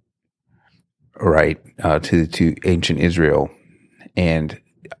been, right, to ancient Israel. And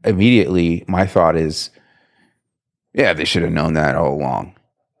immediately my thought is, yeah, they should have known that all along.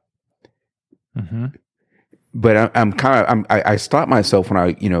 Mm-hmm. But I stopped myself when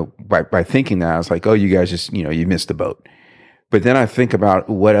I, by thinking that, I was like, oh, you guys just, you missed the boat. But then I think about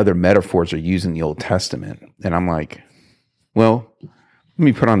what other metaphors are used in the Old Testament. And I'm like, well, let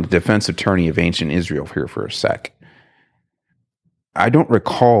me put on the defense attorney of ancient Israel here for a sec. I don't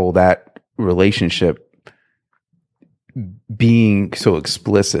recall that relationship being so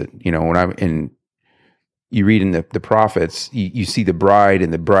explicit. When you read in the prophets, you see the bride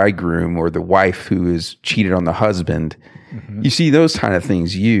and the bridegroom, or the wife who is cheated on the husband. Mm-hmm. You see those kind of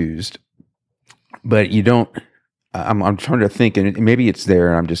things used, but you don't. I'm trying to think, and maybe it's there,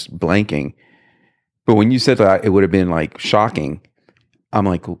 and I'm just blanking. But when you said that it would have been like shocking, I'm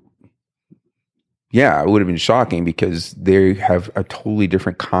like, yeah, it would have been shocking because they have a totally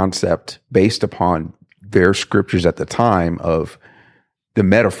different concept based upon their scriptures at the time of the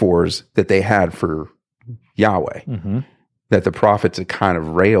metaphors that they had for Yahweh, mm-hmm. that the prophets had kind of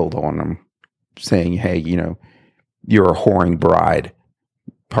railed on them, saying, hey, you're a whoring bride.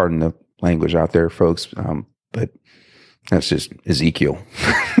 Pardon the language out there, folks, but that's just Ezekiel.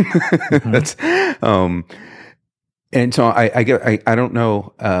 Mm-hmm. That's and so I don't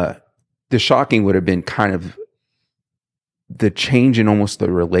know. The shocking would have been kind of the change in almost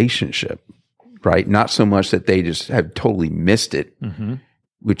the relationship, right? Not so much that they just have totally missed it, mm-hmm.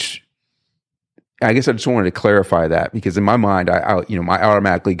 which I guess I just wanted to clarify that, because in my mind, I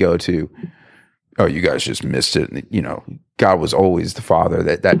automatically go to, oh, you guys just missed it. God was always the Father.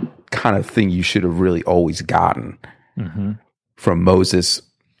 That kind of thing you should have really always gotten mm-hmm. from Moses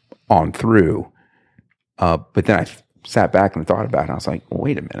on through. But then I sat back and thought about it. And I was like, well,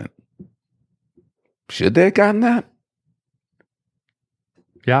 wait a minute. Should they have gotten that?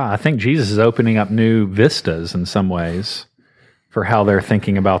 Yeah, I think Jesus is opening up new vistas in some ways for how they're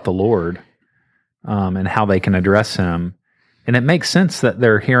thinking about the Lord, and how they can address him. And it makes sense that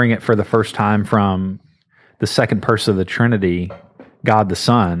they're hearing it for the first time from the second person of the Trinity, God the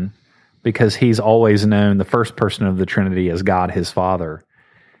Son, because he's always known the first person of the Trinity as God his Father.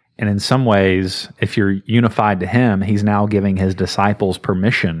 And in some ways, if you're unified to him, he's now giving his disciples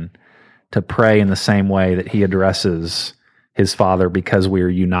permission to pray in the same way that he addresses his Father, because we are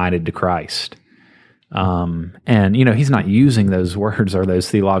united to Christ. And, he's not using those words or those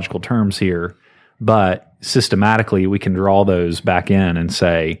theological terms here, but systematically we can draw those back in and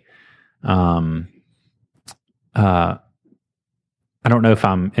say, I don't know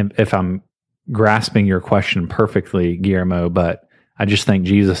if I'm grasping your question perfectly, Guillermo, but I just think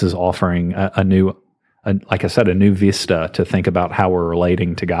Jesus is offering a new vista to think about how we're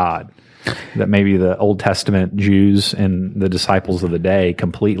relating to God, that maybe the Old Testament Jews and the disciples of the day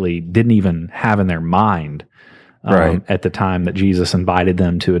completely didn't even have in their mind right. at the time that Jesus invited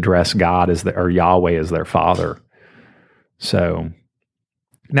them to address God or Yahweh as their Father. So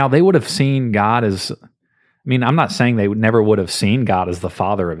now they would have seen God as, I'm not saying they never would have seen God as the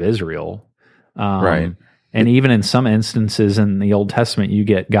Father of Israel. Right. And even in some instances in the Old Testament, you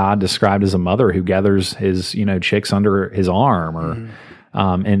get God described as a mother who gathers his, chicks under his arm, or, mm-hmm.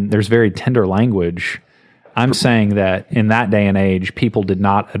 And there's very tender language. I'm saying that in that day and age, people did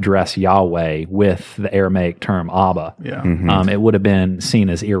not address Yahweh with the Aramaic term Abba. Yeah. Mm-hmm. It would have been seen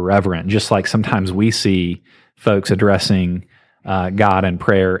as irreverent, just like sometimes we see folks addressing God in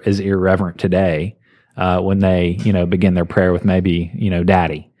prayer as irreverent today when they, begin their prayer with maybe,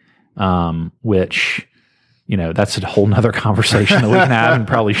 Daddy, which... that's a whole nother conversation that we can have and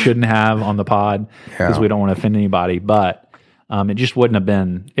probably shouldn't have on the pod, because we don't want to offend anybody. But it just wouldn't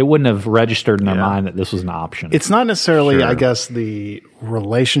have registered in their mind that this was an option. It's not necessarily, I guess, the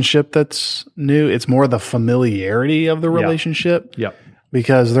relationship that's new. It's more the familiarity of the relationship. Yep.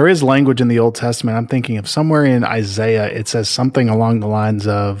 Because there is language in the Old Testament. I'm thinking of somewhere in Isaiah, it says something along the lines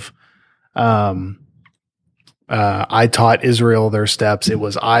of, I taught Israel their steps. It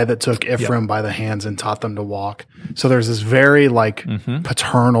was I that took Ephraim by the hands and taught them to walk. So there's this very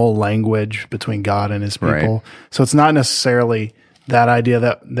paternal language between God and his people. Right. So it's not necessarily that idea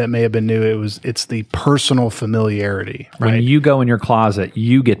that may have been new. It's the personal familiarity. Right? When you go in your closet,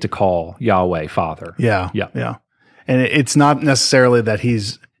 you get to call Yahweh Father. Yeah. And it's not necessarily that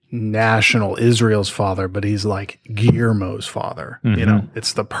he's national Israel's father, but he's like Guillermo's father. Mm-hmm.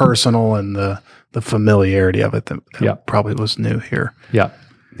 It's the personal and the familiarity of it that probably was new here. Yeah.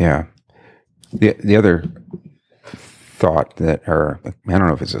 Yeah. The other thought that, or I don't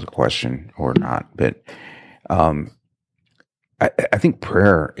know if it's a question or not, but I think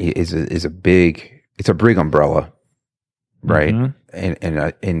prayer is a big umbrella, right?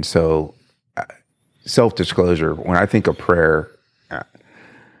 Mm-hmm. And so self-disclosure, when I think of prayer,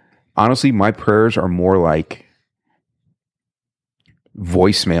 honestly, my prayers are more like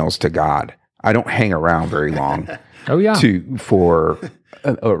voicemails to God. I don't hang around very long. For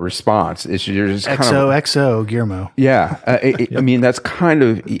a response. It's just kind of XOXO Guillermo. Yeah, I mean that's kind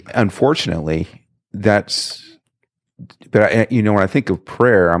of, unfortunately, that's. But when I think of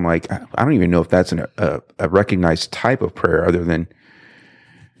prayer, I'm like, I don't even know if that's a recognized type of prayer, other than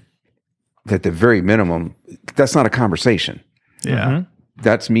at the very minimum, that's not a conversation. Yeah.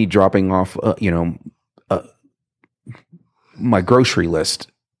 That's me dropping off, my grocery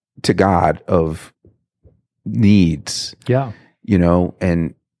list to God of needs. Yeah.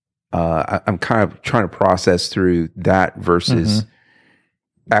 And I'm kind of trying to process through that versus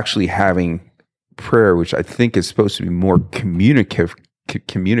actually having prayer, which I think is supposed to be more communicative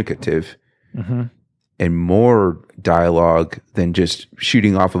and more dialogue than just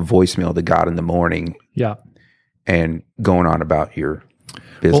shooting off a voicemail to God in the morning. Yeah. And going on about your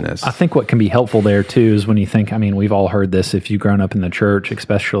business. Well, I think what can be helpful there too is when you think, we've all heard this if you've grown up in the church,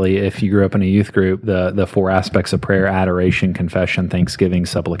 especially if you grew up in a youth group, the 4 aspects of prayer: adoration, confession, thanksgiving,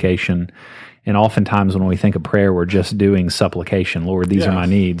 supplication. And oftentimes when we think of prayer, we're just doing supplication. Lord, these are my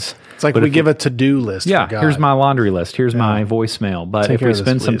needs. It's like we give a to-do list. Yeah, for God. Here's my laundry list. Here's my voicemail. But if we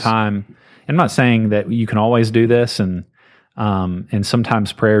spend some time, I'm not saying that you can always do this, and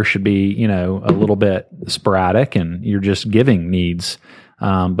sometimes prayer should be, a little bit sporadic and you're just giving needs.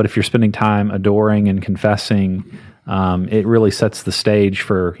 But if you're spending time adoring and confessing, it really sets the stage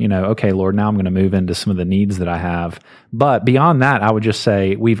for, okay, Lord, now I'm going to move into some of the needs that I have. But beyond that, I would just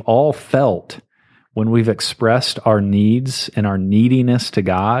say we've all felt when we've expressed our needs and our neediness to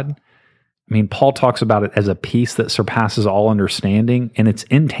God. Paul talks about it as a peace that surpasses all understanding, and it's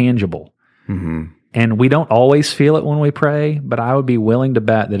intangible. And we don't always feel it when we pray, but I would be willing to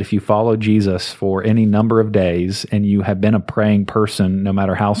bet that if you follow Jesus for any number of days and you have been a praying person, no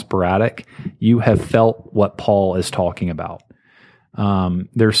matter how sporadic, you have felt what Paul is talking about.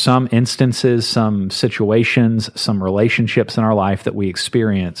 There's some instances, some situations, some relationships in our life that we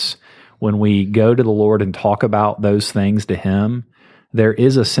experience when we go to the Lord and talk about those things to Him. There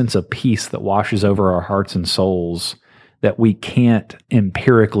is a sense of peace that washes over our hearts and souls that we can't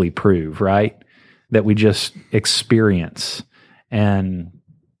empirically prove, right? That we just experience. And,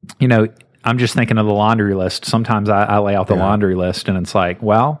 I'm just thinking of the laundry list. Sometimes I lay out the laundry list and it's like,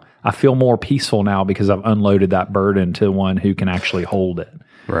 well, I feel more peaceful now because I've unloaded that burden to one who can actually hold it.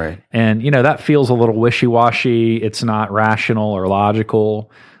 Right. And, that feels a little wishy-washy. It's not rational or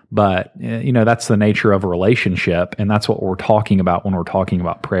logical, but, that's the nature of a relationship. And that's what we're talking about when we're talking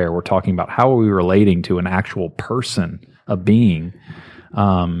about prayer. We're talking about how are we relating to an actual person, a being,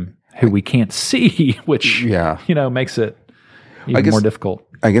 who we can't see, which, makes it even more difficult.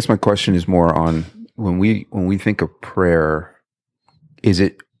 I guess my question is more on when we think of prayer, is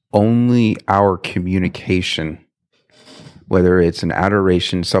it only our communication, whether it's an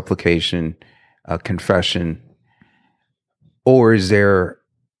adoration, supplication, confession, or is there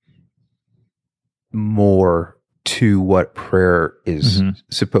more to what prayer is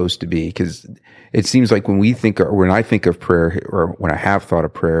supposed to be? Because it seems like when I think of prayer, or when I have thought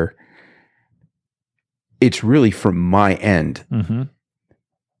of prayer, it's really from my end.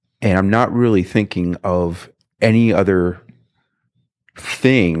 And I'm not really thinking of any other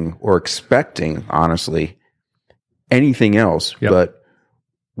thing or expecting, honestly, anything else but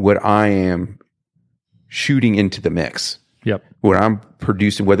what I am shooting into the mix. What I'm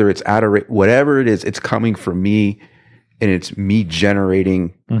producing, whether it's whatever it is, it's coming from me, and it's me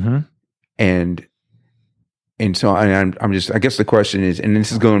generating. And so I'm just, I guess the question is, and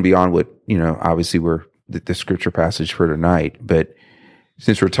this is going beyond what, obviously we're the scripture passage for tonight, but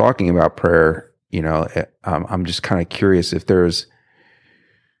since we're talking about prayer, I'm just kind of curious if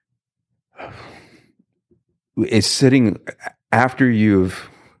it's sitting after you've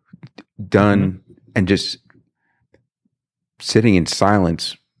done and just sitting in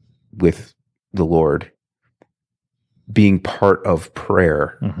silence with the Lord, being part of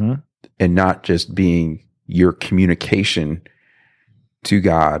prayer and not just being your communication to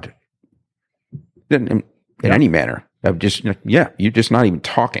God in any manner. Of just, you're just not even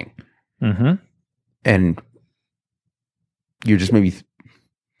talking. And you're just maybe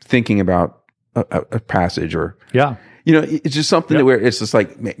thinking about a passage or, it's just something where it's just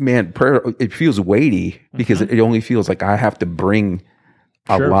like, man, prayer, it feels weighty because it only feels like I have to bring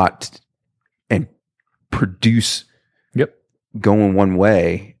a lot and produce going one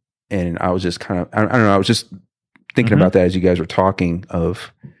way. And I was just kind of, I don't know, I was just thinking about that as you guys were talking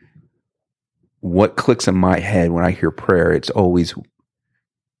of what clicks in my head when I hear prayer. It's always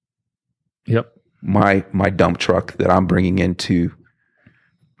my dump truck that I'm bringing into,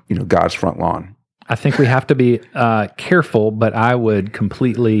 God's front lawn. I think we have to be careful, but I would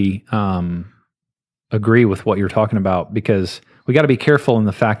completely agree with what you're talking about, because we got to be careful in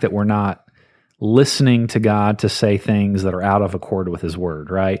the fact that we're not listening to God to say things that are out of accord with His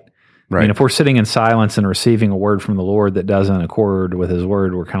word, right? Right. If we're sitting in silence and receiving a word from the Lord that doesn't accord with His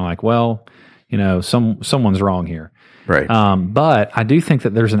word, we're kind of like, well, someone's wrong here. Right. But I do think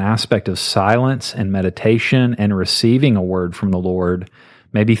that there's an aspect of silence and meditation and receiving a word from the Lord,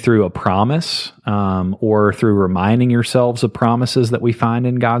 maybe through a promise, or through reminding yourselves of promises that we find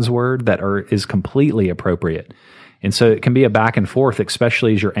in God's word that is completely appropriate. And so it can be a back and forth,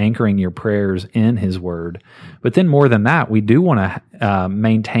 especially as you're anchoring your prayers in His word. But then more than that, we do want to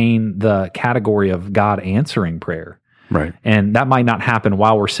maintain the category of God answering prayer. Right. And that might not happen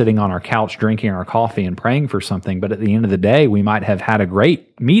while we're sitting on our couch drinking our coffee and praying for something, but at the end of the day, we might have had a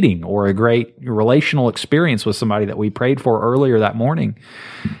great meeting or a great relational experience with somebody that we prayed for earlier that morning.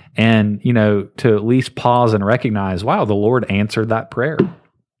 And, to at least pause and recognize, wow, the Lord answered that prayer.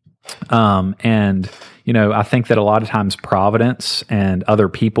 I think that a lot of times providence and other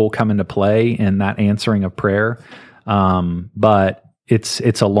people come into play in that answering of prayer. But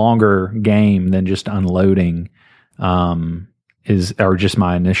it's a longer game than just unloading, or just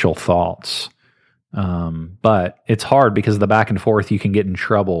my initial thoughts. But it's hard because of the back and forth, you can get in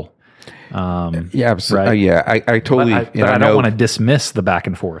trouble. Yeah, absolutely. Right? I totally. I don't want to dismiss the back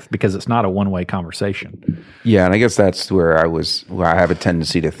and forth because it's not a one-way conversation. Yeah, and I guess that's where I have a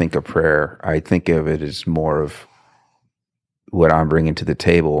tendency to think of prayer. I think of it as more of what I'm bringing to the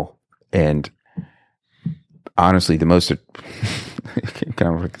table, and honestly, the most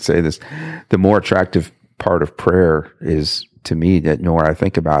kind of say this, the more attractive part of prayer is to me, that the more I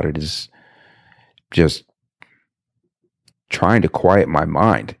think about it, is just trying to quiet my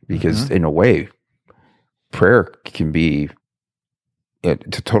mind, because in a way, prayer can be the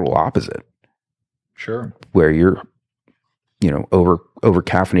total opposite. Sure. Where your, over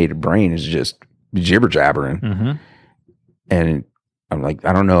caffeinated brain is just jibber jabbering. And I'm like,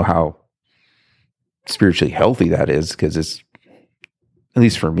 I don't know how spiritually healthy that is, because it's, at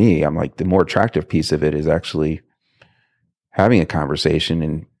least for me, I'm like, the more attractive piece of it is actually having a conversation.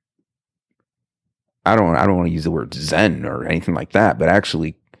 And I don't want to use the word Zen or anything like that, but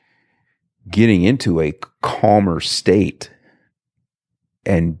actually getting into a calmer state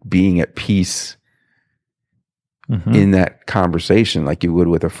and being at peace in that conversation, like you would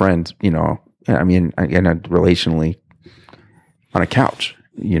with a friend, relationally on a couch,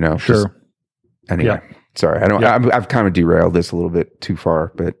 Sure. Anyway, sorry, I've kind of derailed this a little bit too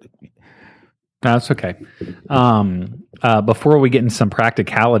far, but that's okay. Before we get into some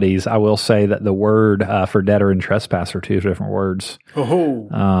practicalities, I will say that the word for debtor and trespass are two different words.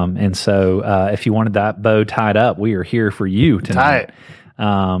 And so if you wanted that bow tied up, we are here for you tonight.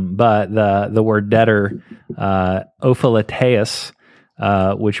 But the word debtor, ophiliteus,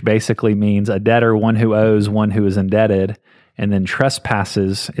 which basically means a debtor, one who owes, one who is indebted. And then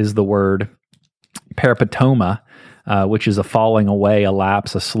trespasses is the word peripatoma, which is a falling away, a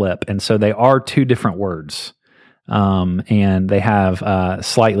lapse, a slip. And so they are two different words, and they have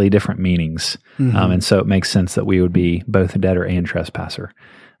slightly different meanings. And so it makes sense that we would be both a debtor and trespasser.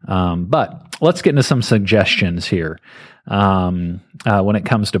 But let's get into some suggestions here when it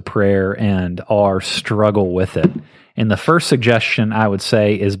comes to prayer and our struggle with it. And the first suggestion I would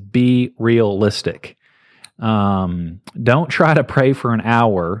say is be realistic. Don't try to pray for an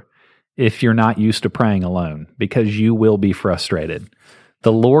hour if you're not used to praying alone, because you will be frustrated.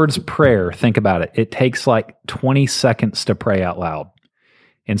 The Lord's Prayer, think about it. It takes like 20 seconds to pray out loud.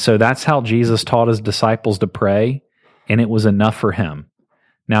 And so that's how Jesus taught his disciples to pray, and it was enough for him.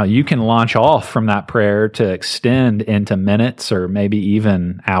 Now, you can launch off from that prayer to extend into minutes or maybe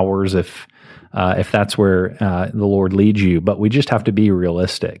even hours if that's where the Lord leads you, but we just have to be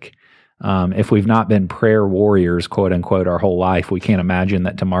realistic. If we've not been prayer warriors, quote unquote, our whole life, we can't imagine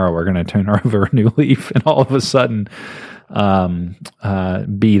that tomorrow we're going to turn over a new leaf and all of a sudden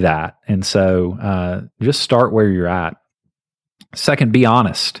be that. And so just start where you're at. Second, be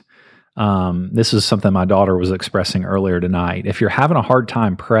honest. This is something my daughter was expressing earlier tonight. If you're having a hard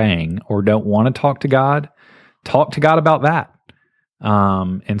time praying or don't want to talk to God about that.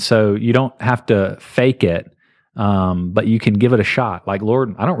 And so you don't have to fake it. But you can give it a shot. Like,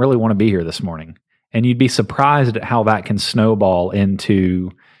 Lord, I don't really want to be here this morning. And you'd be surprised at how that can snowball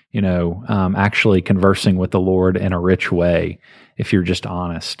into, actually conversing with the Lord in a rich way if you're just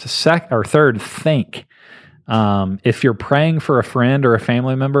honest. Third, think. If you're praying for a friend or a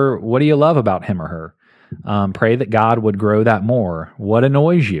family member, what do you love about him or her? Pray that God would grow that more. What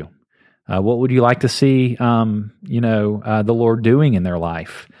annoys you? What would you like to see, the Lord doing in their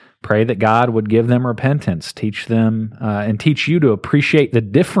life? Pray that God would give them repentance, teach them, and teach you to appreciate the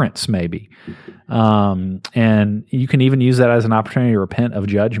difference, maybe. And you can even use that as an opportunity to repent of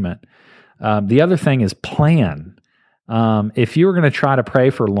judgment. The other thing is plan. If you're going to try to pray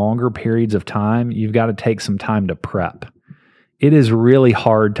for longer periods of time, you've got to take some time to prep. it is really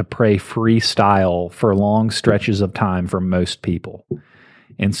hard to pray freestyle for long stretches of time for most people.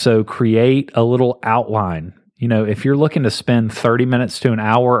 And so create a little outline. If you're looking to spend 30 minutes to an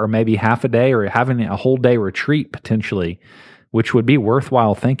hour or maybe half a day or having a whole day retreat potentially, which would be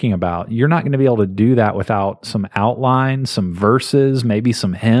worthwhile thinking about, you're not going to be able to do that without some outline, some verses, maybe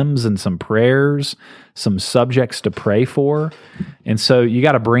some hymns and some prayers, some subjects to pray for. And so you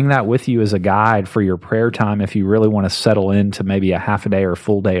got to bring that with you as a guide for your prayer time if you really want to settle into maybe a half a day or a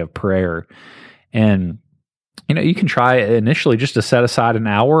full day of prayer. And you can try initially just to set aside an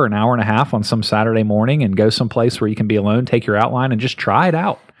hour and a half on some Saturday morning and go someplace where you can be alone, take your outline and just try it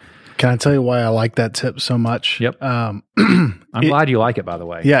out. Can I tell you why I like that tip so much? Yep. I'm glad you like it, by the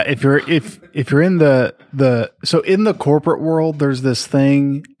way. Yeah. If you're in so in the corporate world, there's this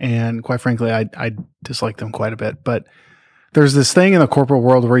thing, and quite frankly, I dislike them quite a bit, but there's this thing in the corporate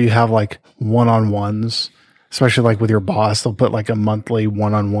world where you have like one-on-ones, especially like with your boss. They'll put like a monthly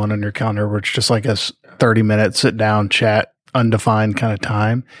one-on-one on your calendar, where it's just like a 30-minute sit down chat, undefined kind of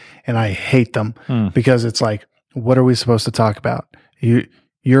time. And I hate them because it's like, what are we supposed to talk about?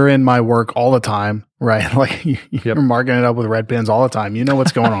 You're in my work all the time, right? Like you're marking it up with red pens all the time. You know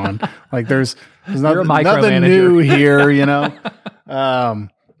what's going on. Like there's nothing new here,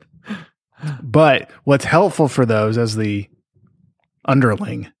 But what's helpful for those as the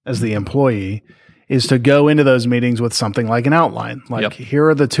underling, as the employee, is to go into those meetings with something like an outline. Like here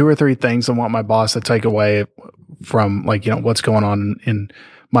are the 2 or 3 things I want my boss to take away from what's going on in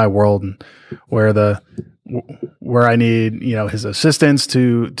my world, and where I need, his assistance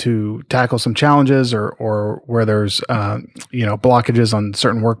to tackle some challenges or where there's, blockages on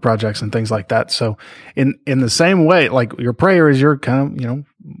certain work projects and things like that. So in the same way, like your prayer is your kind of,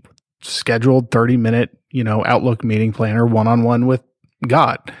 scheduled 30-minute, Outlook meeting planner one-on-one with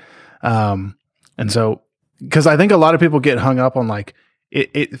God. And so, because I think a lot of people get hung up on like,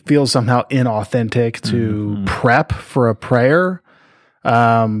 it feels somehow inauthentic to prep for a prayer,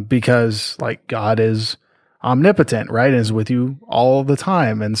 because like God is omnipotent, right? And is with you all the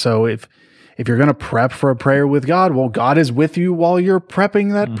time. And so if you're going to prep for a prayer with God, well, God is with you while you're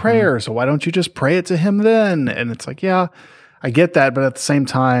prepping that prayer. So why don't you just pray it to him then? And it's like, yeah, I get that. But at the same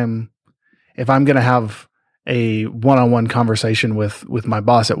time, if I'm going to have a one-on-one conversation with my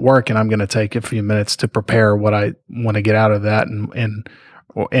boss at work, and I'm going to take a few minutes to prepare what I want to get out of that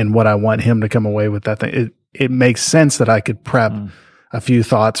and what I want him to come away with that thing, it makes sense that I could prep a few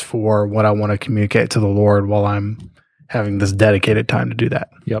thoughts for what I want to communicate to the Lord while I'm having this dedicated time to do that.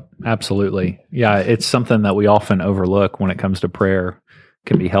 Yep, absolutely. Yeah, it's something that we often overlook when it comes to prayer.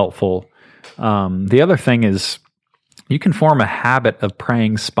 Can be helpful. The other thing is you can form a habit of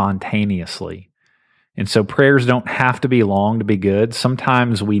praying spontaneously. And so prayers don't have to be long to be good.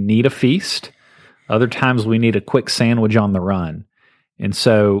 Sometimes we need a feast. Other times we need a quick sandwich on the run. And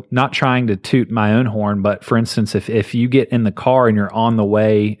so not trying to toot my own horn, but for instance, if you get in the car and you're on the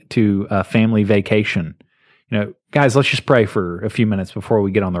way to a family vacation, guys, let's just pray for a few minutes before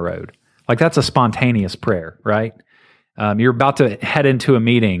we get on the road. Like that's a spontaneous prayer, right? You're about to head into a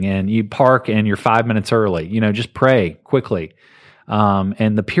meeting and you park and you're 5 minutes early, just pray quickly.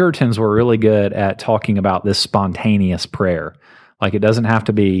 And the Puritans were really good at talking about this spontaneous prayer. Like it doesn't have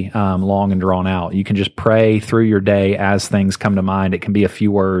to be long and drawn out. You can just pray through your day as things come to mind. It can be a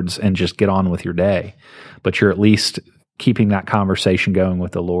few words and just get on with your day. But you're at least keeping that conversation going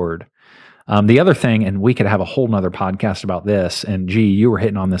with the Lord. The other thing, and we could have a whole nother podcast about this, and G, you were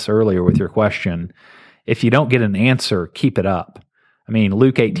hitting on this earlier with your question. If you don't get an answer, keep it up. I mean,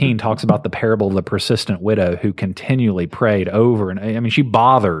 Luke 18 talks about the parable of the persistent widow who continually prayed over. And she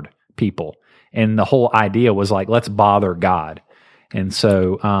bothered people. And the whole idea was like, let's bother God. And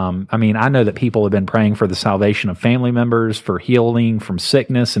so, I know that people have been praying for the salvation of family members, for healing from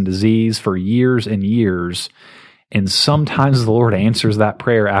sickness and disease for years and years. And sometimes the Lord answers that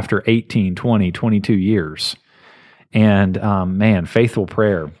prayer after 18, 20, 22 years. And faithful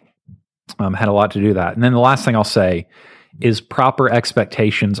prayer had a lot to do with that. And then the last thing I'll say is proper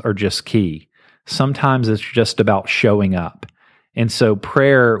expectations are just key. Sometimes it's just about showing up. And so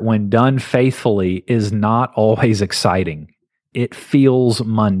prayer, when done faithfully, is not always exciting. It feels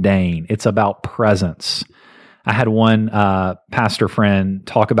mundane. It's about presence. I had one pastor friend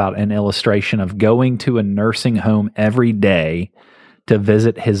talk about an illustration of going to a nursing home every day to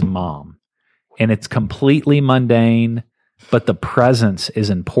visit his mom. And it's completely mundane, but the presence is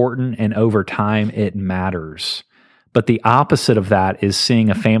important, and over time it matters. But the opposite of that is seeing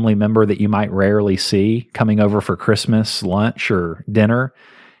a family member that you might rarely see coming over for Christmas, lunch, or dinner,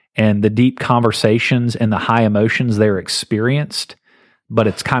 and the deep conversations and the high emotions they're experienced, but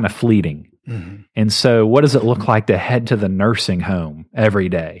it's kind of fleeting. Mm-hmm. And so what does it look like to head to the nursing home every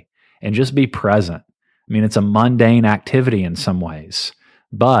day and just be present? I mean, it's a mundane activity in some ways,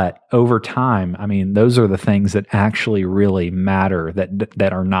 but over time, I mean, those are the things that actually really matter,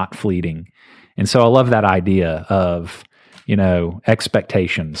 that are not fleeting. And so I love that idea of,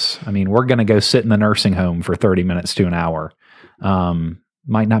 expectations. I mean, we're going to go sit in the nursing home for 30 minutes to an hour.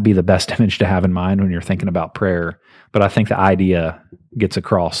 Might not be the best image to have in mind when you're thinking about prayer, but I think the idea gets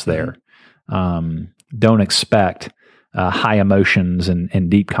across there. Don't expect high emotions and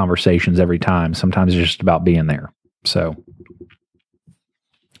deep conversations every time. Sometimes it's just about being there. So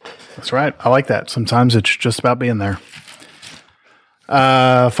that's right. I like that. Sometimes it's just about being there.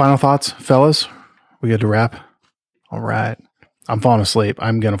 Final thoughts, fellas? We good to wrap? All right. I'm falling asleep.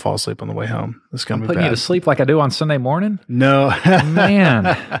 I'm going to fall asleep on the way home. It's going to be bad. Putting you to sleep like I do on Sunday morning? No.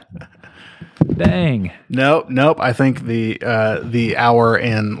 Man. Dang. Nope. I think the hour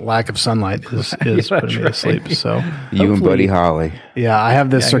and lack of sunlight is putting me to sleep. So you and Buddy Holly. Yeah, I have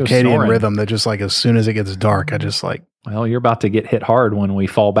this circadian rhythm that just like as soon as it gets dark, I just like. Well, you're about to get hit hard when we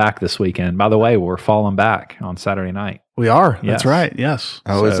fall back this weekend. By the way, we're falling back on Saturday night. We are. Yes. That's right. Yes.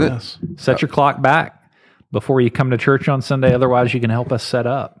 Oh, is it? Yes. Set your clock back before you come to church on Sunday. Otherwise, you can help us set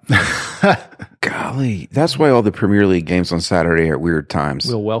up. Golly, that's why all the Premier League games on Saturday are at weird times.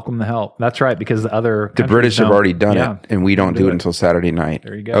 We'll welcome the help. That's right, because the British have already done it, and we don't do it until Saturday night.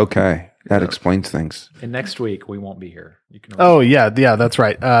 There you go. Okay, that explains things. And next week we won't be here. You can. Yeah, that's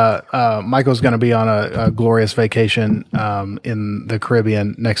right. Michael's going to be on a glorious vacation in the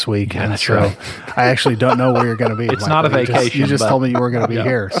Caribbean next week, yeah, and that's so right. I actually don't know where you're going to be. It's Michael. not a vacation. You just told me you were going to be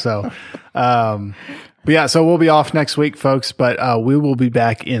here, so. But yeah, so we'll be off next week, folks, but we will be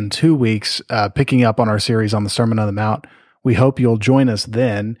back in 2 weeks, picking up on our series on the Sermon on the Mount. We hope you'll join us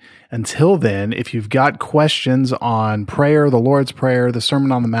then. Until then, if you've got questions on prayer, the Lord's Prayer, the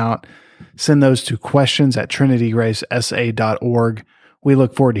Sermon on the Mount, send those to questions@trinitygracesa.org. We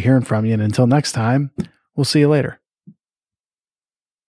look forward to hearing from you. And until next time, we'll see you later.